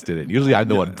someone else didn't. Usually I'm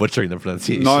the one butchering the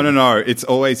pronunciation. No. It's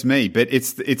always me. But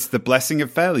it's the blessing of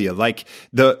failure. Like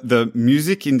the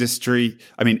music industry.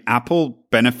 I mean, Apple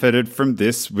benefited from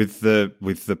this with the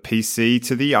PC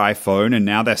to the iPhone, and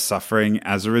now they're suffering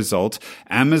as a result.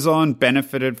 Amazon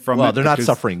benefited from it. Well, they're not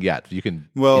suffering yet. You can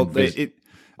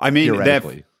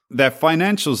their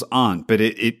financials aren't, but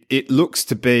it looks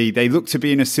to be they look to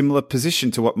be in a similar position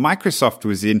to what Microsoft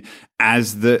was in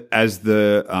as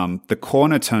the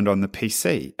corner turned on the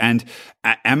PC, and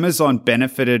Amazon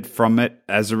benefited from it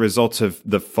as a result of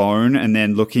the phone, and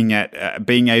then looking at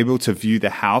being able to view the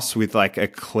house with like a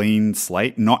clean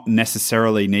slate, not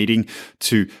necessarily needing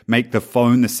to make the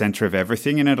phone the center of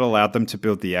everything, and it allowed them to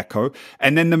build the Echo.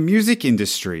 And then the music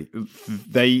industry,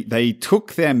 they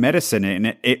took their medicine,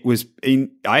 and it was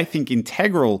I think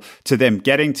integral to them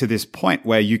getting to this point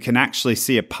where you can actually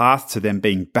see a path to them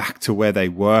being back to where they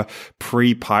were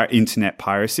pre-internet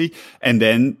piracy. And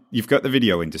then you've got the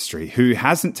video industry who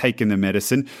hasn't taken the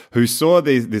medicine, who saw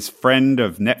this friend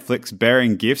of Netflix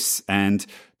bearing gifts and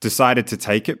decided to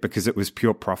take it because it was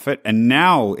pure profit. And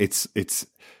now it's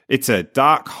a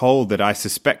dark hole that I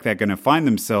suspect they're going to find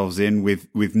themselves in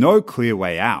with no clear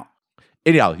way out.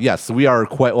 Anyhow, yes, we are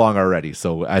quite long already,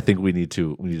 so I think we need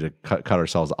to cut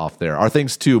ourselves off there. Our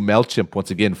thanks to MailChimp once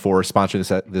again for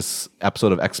sponsoring this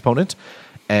episode of Exponent,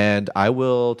 and I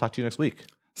will talk to you next week.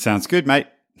 Sounds good, mate.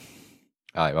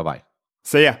 All right, bye-bye.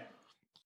 See ya.